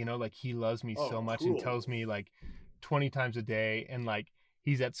me. You know, like he loves me so much and tells me like 20 times a day, and like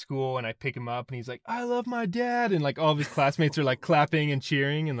he's at school and I pick him up and he's like, I love my dad. And like all of his classmates are like clapping and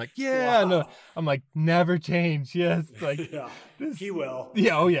cheering and like, yeah. Wow. I'm like, never change. Yes. Like he will.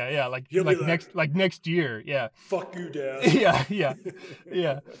 Yeah. Oh yeah. Yeah. Like next year. Yeah. Fuck you, Dad.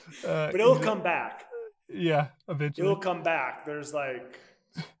 Yeah. But it'll come back. Yeah. Eventually. It'll come back. There's like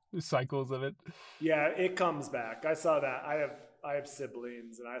cycles of it. Yeah. It comes back. I saw that. I have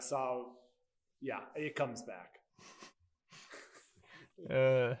siblings, and I saw, it comes back.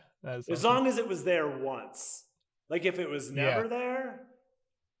 As long as it was there once. Like if it was never there,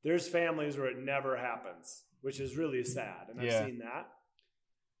 there's families where it never happens, which is really sad, and I've seen that.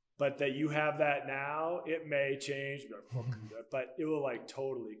 But that you have that now, it may change, but it will like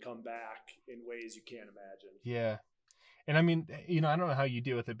totally come back in ways you can't imagine. Yeah. And I mean, you know, I don't know how you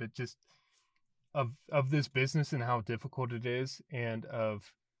deal with it, but just of this business and how difficult it is, and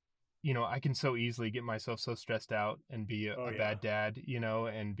of, you know, I can so easily get myself so stressed out and be a bad dad, you know,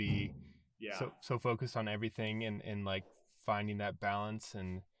 and be so focused on everything and like finding that balance.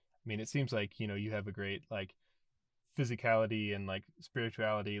 And I mean, it seems like, you know, you have a great like physicality and like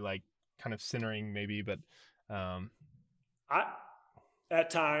spirituality, like kind of centering maybe, but at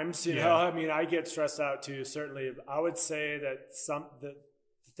times, you know, I mean, I get stressed out too, certainly. I would say that the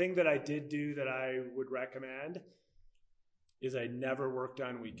thing that I did do that I would recommend is I never worked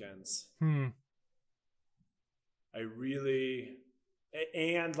on weekends. Hmm.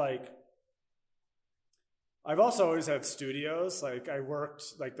 And like, I've also always had studios. Like I worked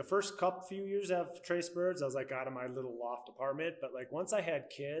like the first few years of Trace Birds, I was like out of my little loft apartment. But like once I had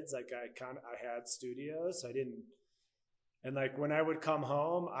kids, like I had studios. So I didn't, and like when I would come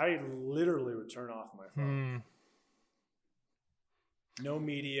home, I literally would turn off my phone. No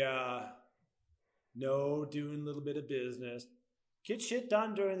media, no doing a little bit of business. Get shit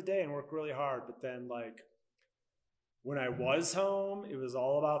done during the day and work really hard. But then like when I was home, it was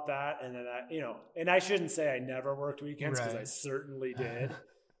all about that. And then and I shouldn't say I never worked weekends because I certainly did.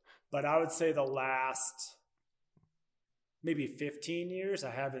 But I would say the last maybe 15 years,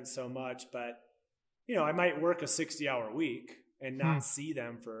 I haven't so much. But, I might work a 60-hour week and not see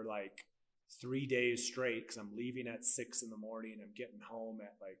them for like 3 days straight because I'm leaving at 6 a.m. and I'm getting home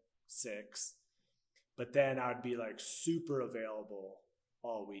at like 6. But then I'd be like super available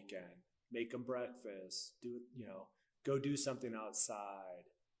all weekend. Make them breakfast, go do something outside,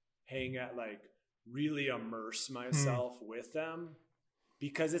 hang out, like really immerse myself with them,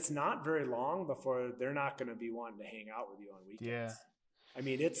 because it's not very long before they're not going to be wanting to hang out with you on weekends. Yeah. I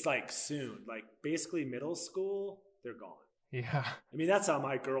mean, it's like soon, like basically middle school, they're gone. Yeah. I mean, that's how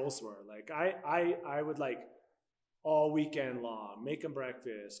my girls were. Like I would like all weekend long, make them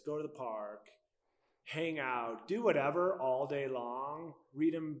breakfast, go to the park, hang out, do whatever all day long,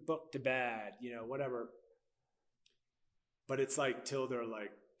 read them book to bed, whatever. But it's like till they're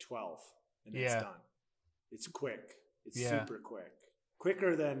like 12 and it's done. It's quick. It's super quick.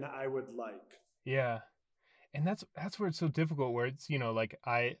 Quicker than I would like. Yeah. And that's where it's so difficult, where it's, like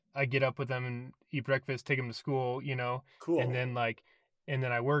I get up with them and eat breakfast, take them to school, Cool. And then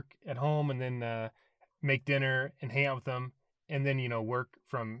I work at home and then make dinner and hang out with them and then, work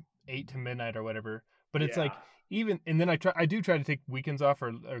from 8 to midnight or whatever. But it's like and then I do try to take weekends off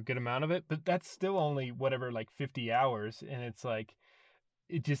or a good amount of it, but that's still only whatever, like 50 hours. And it's like,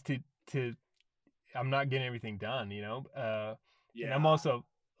 it just I'm not getting everything done, and I'm also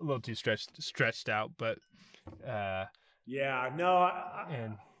a little too stretched out, but I hear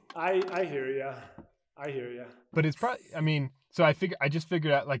you. I hear you. But it's probably, so I just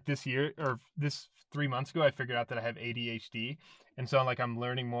figured out like this year or this 3 months ago, I figured out that I have ADHD. And so I'm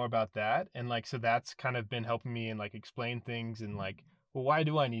learning more about that. And like, so that's kind of been helping me and like explain things and like, well, why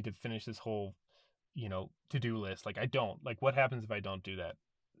do I need to finish this whole, to-do list? Like I don't, like what happens if I don't do that?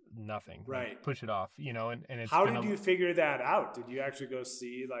 Nothing. Right. Like, push it off, and it's how did you figure that out? Did you actually go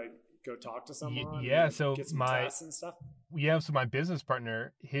talk to someone? Yeah. So get some tests and stuff? Yeah. So my business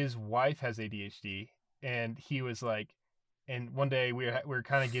partner, his wife has ADHD, and he was like, and one day we were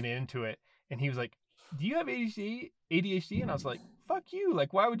kind of getting into it, and he was like, "Do you have ADHD?" And I was like, "Fuck you!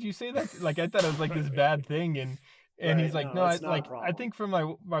 Like, why would you say that?" Like, I thought it was like this bad thing, and he's like, "No, I think for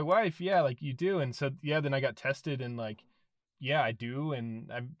my wife, yeah, like you do." And so then I got tested, and like, yeah, I do,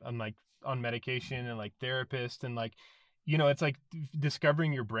 and I'm like on medication and like therapist, and like, it's like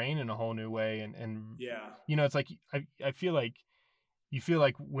discovering your brain in a whole new way, and it's like I feel like you feel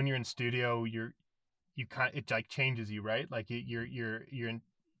like when you're in studio, it like changes you, right? Like you're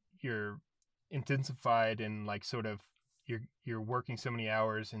intensified and like sort of you're working so many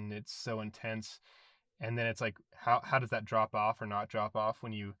hours and it's so intense, and then it's like how does that drop off or not drop off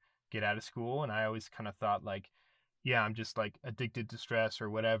when you get out of school? And I always kind of thought like, yeah, I'm just like addicted to stress or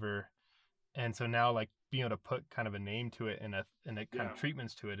whatever, and so now like being able to put kind of a name to it and a kind of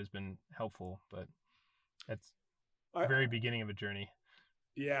treatments to it has been helpful, but that's very beginning of a journey.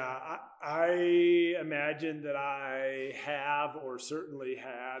 Yeah, I imagine that I have or certainly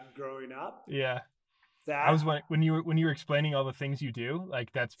had growing up. Yeah. That I was when you were explaining all the things you do,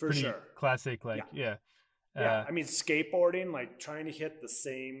 like that's pretty classic. Like, yeah. Skateboarding, like trying to hit the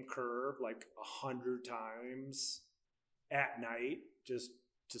same curb like 100 times at night just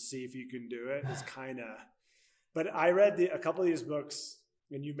to see if you can do it is kind of. But I read a couple of these books,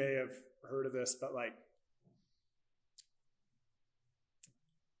 and you may have heard of this, but like,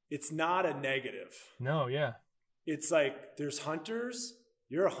 it's not a negative. No, yeah. It's like there's hunters.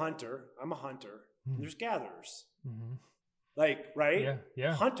 You're a hunter. I'm a hunter. And there's gatherers. Mm-hmm. Like, right?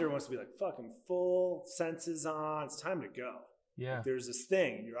 Yeah. Hunter wants to be like fucking full senses on. It's time to go. Yeah. Like, there's this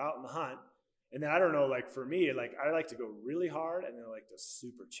thing. You're out in the hunt. And then I don't know, like for me, like I like to go really hard and then I like to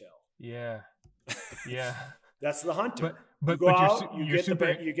super chill. Yeah. Yeah. That's the hunter. But you get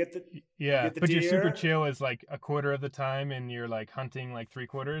the but your super chill is like a quarter of the time, and you're like hunting like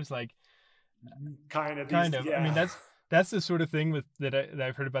 3/4. Like kind of. Yeah. I mean, that's the sort of thing that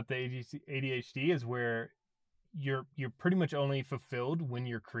I've heard about the ADHD is where you're pretty much only fulfilled when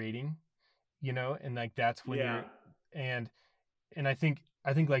you're creating, and like that's when you're and I think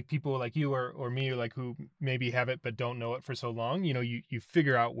like people like you or me, like who maybe have it but don't know it for so long, you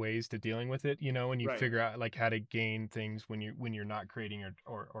figure out ways to dealing with it, and you Right. figure out like how to gain things when you're not creating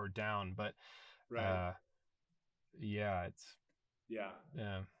or down. But Right. it's Yeah.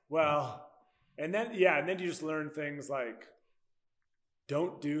 Well, and then you just learn things like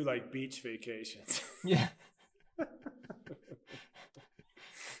don't do like beach vacations. yeah.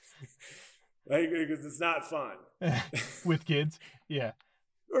 Like, because it's not fun. With kids. Yeah.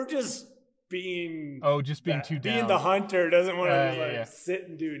 Or just being Just being too down. Being the hunter doesn't want to yeah. sit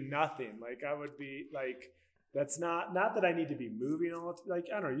and do nothing. Like I would be like, that's not that I need to be moving all like,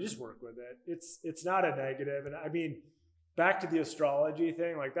 I don't know, you just work with it. It's not a negative. And I mean, back to the astrology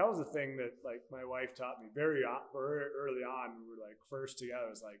thing, like that was the thing that like my wife taught me very early on. We were like first together.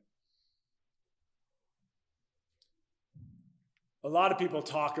 It was like, a lot of people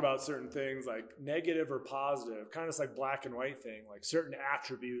talk about certain things like negative or positive, kind of like black and white thing, like certain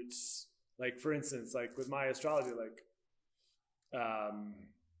attributes. Like for instance, like with my astrology, like, how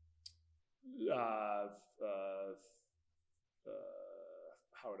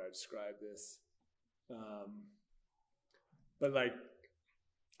would I describe this? But like,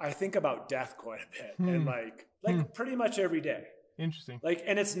 I think about death quite a bit, and like pretty much every day. Interesting. Like,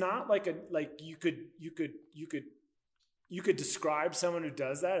 and it's not like you could describe someone who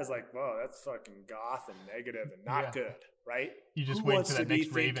does that as like, whoa, that's fucking goth and negative and not good, right? You just who wait wants for that to be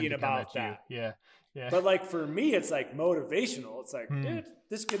next raven thinking to come about at you. that? Yeah. But like for me, it's like motivational. It's like, dude,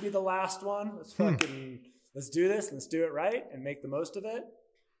 this could be the last one. Let's let's do this. Let's do it right and make the most of it.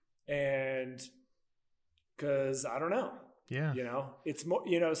 And because I don't know, it's more,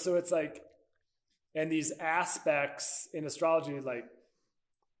 so it's like, and these aspects in astrology, like,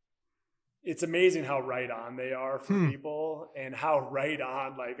 it's amazing how right on they are for people, and how right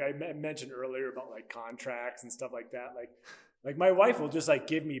on, like I mentioned earlier about like contracts and stuff like that. Like my wife will just like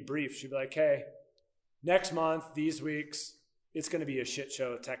give me briefs. She'll be like, hey, next month, these weeks, it's going to be a shit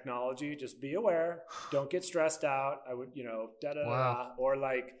show of technology. Just be aware. Don't get stressed out. I would, Wow. or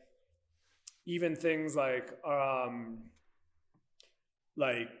like even things like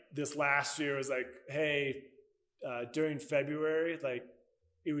this last year was like, hey, during February, like,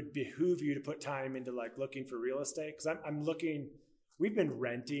 it would behoove you to put time into like looking for real estate. Cause I'm looking, we've been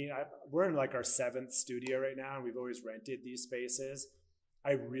renting. We're in like our 7th studio right now, and we've always rented these spaces.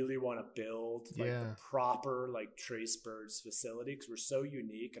 I really want to build like the proper like Trace Birds facility, because we're so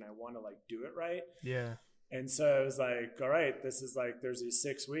unique, and I want to like do it right. Yeah. And so I was like, all right, this is like, there's these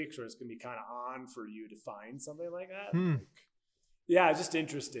 6 weeks where it's going to be kind of on for you to find something like that. Like, just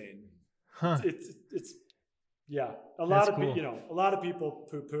interesting. It's a lot of people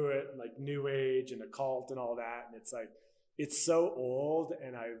poo-poo it, like New Age and occult and all that, and it's like, it's so old,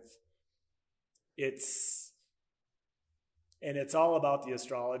 and it's all about the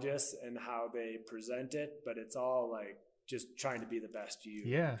astrologists and how they present it, but it's all like just trying to be the best you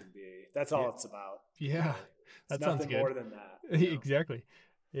can be. That's all it's about. Yeah, that sounds nothing good. more than that. Exactly.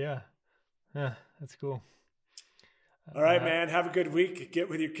 Yeah, that's cool. All right, man. Have a good week. Get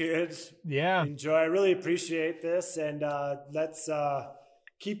with your kids. Yeah. Enjoy. I really appreciate this. And let's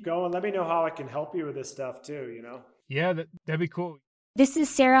keep going. Let me know how I can help you with this stuff too, Yeah, that'd be cool. This is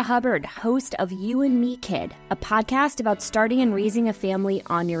Sarah Hubbard, host of You and Me Kid, a podcast about starting and raising a family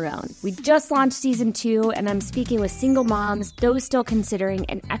on your own. We just launched season 2, and I'm speaking with single moms, those still considering,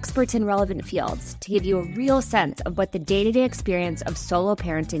 and experts in relevant fields to give you a real sense of what the day-to-day experience of solo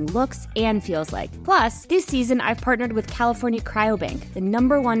parenting looks and feels like. Plus, this season, I've partnered with California Cryobank, the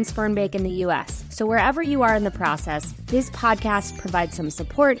 #1 sperm bank in the U.S. So wherever you are in the process, this podcast provides some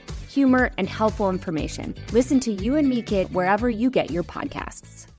support, humor, and helpful information. Listen to You and Me Kid wherever you get your podcasts.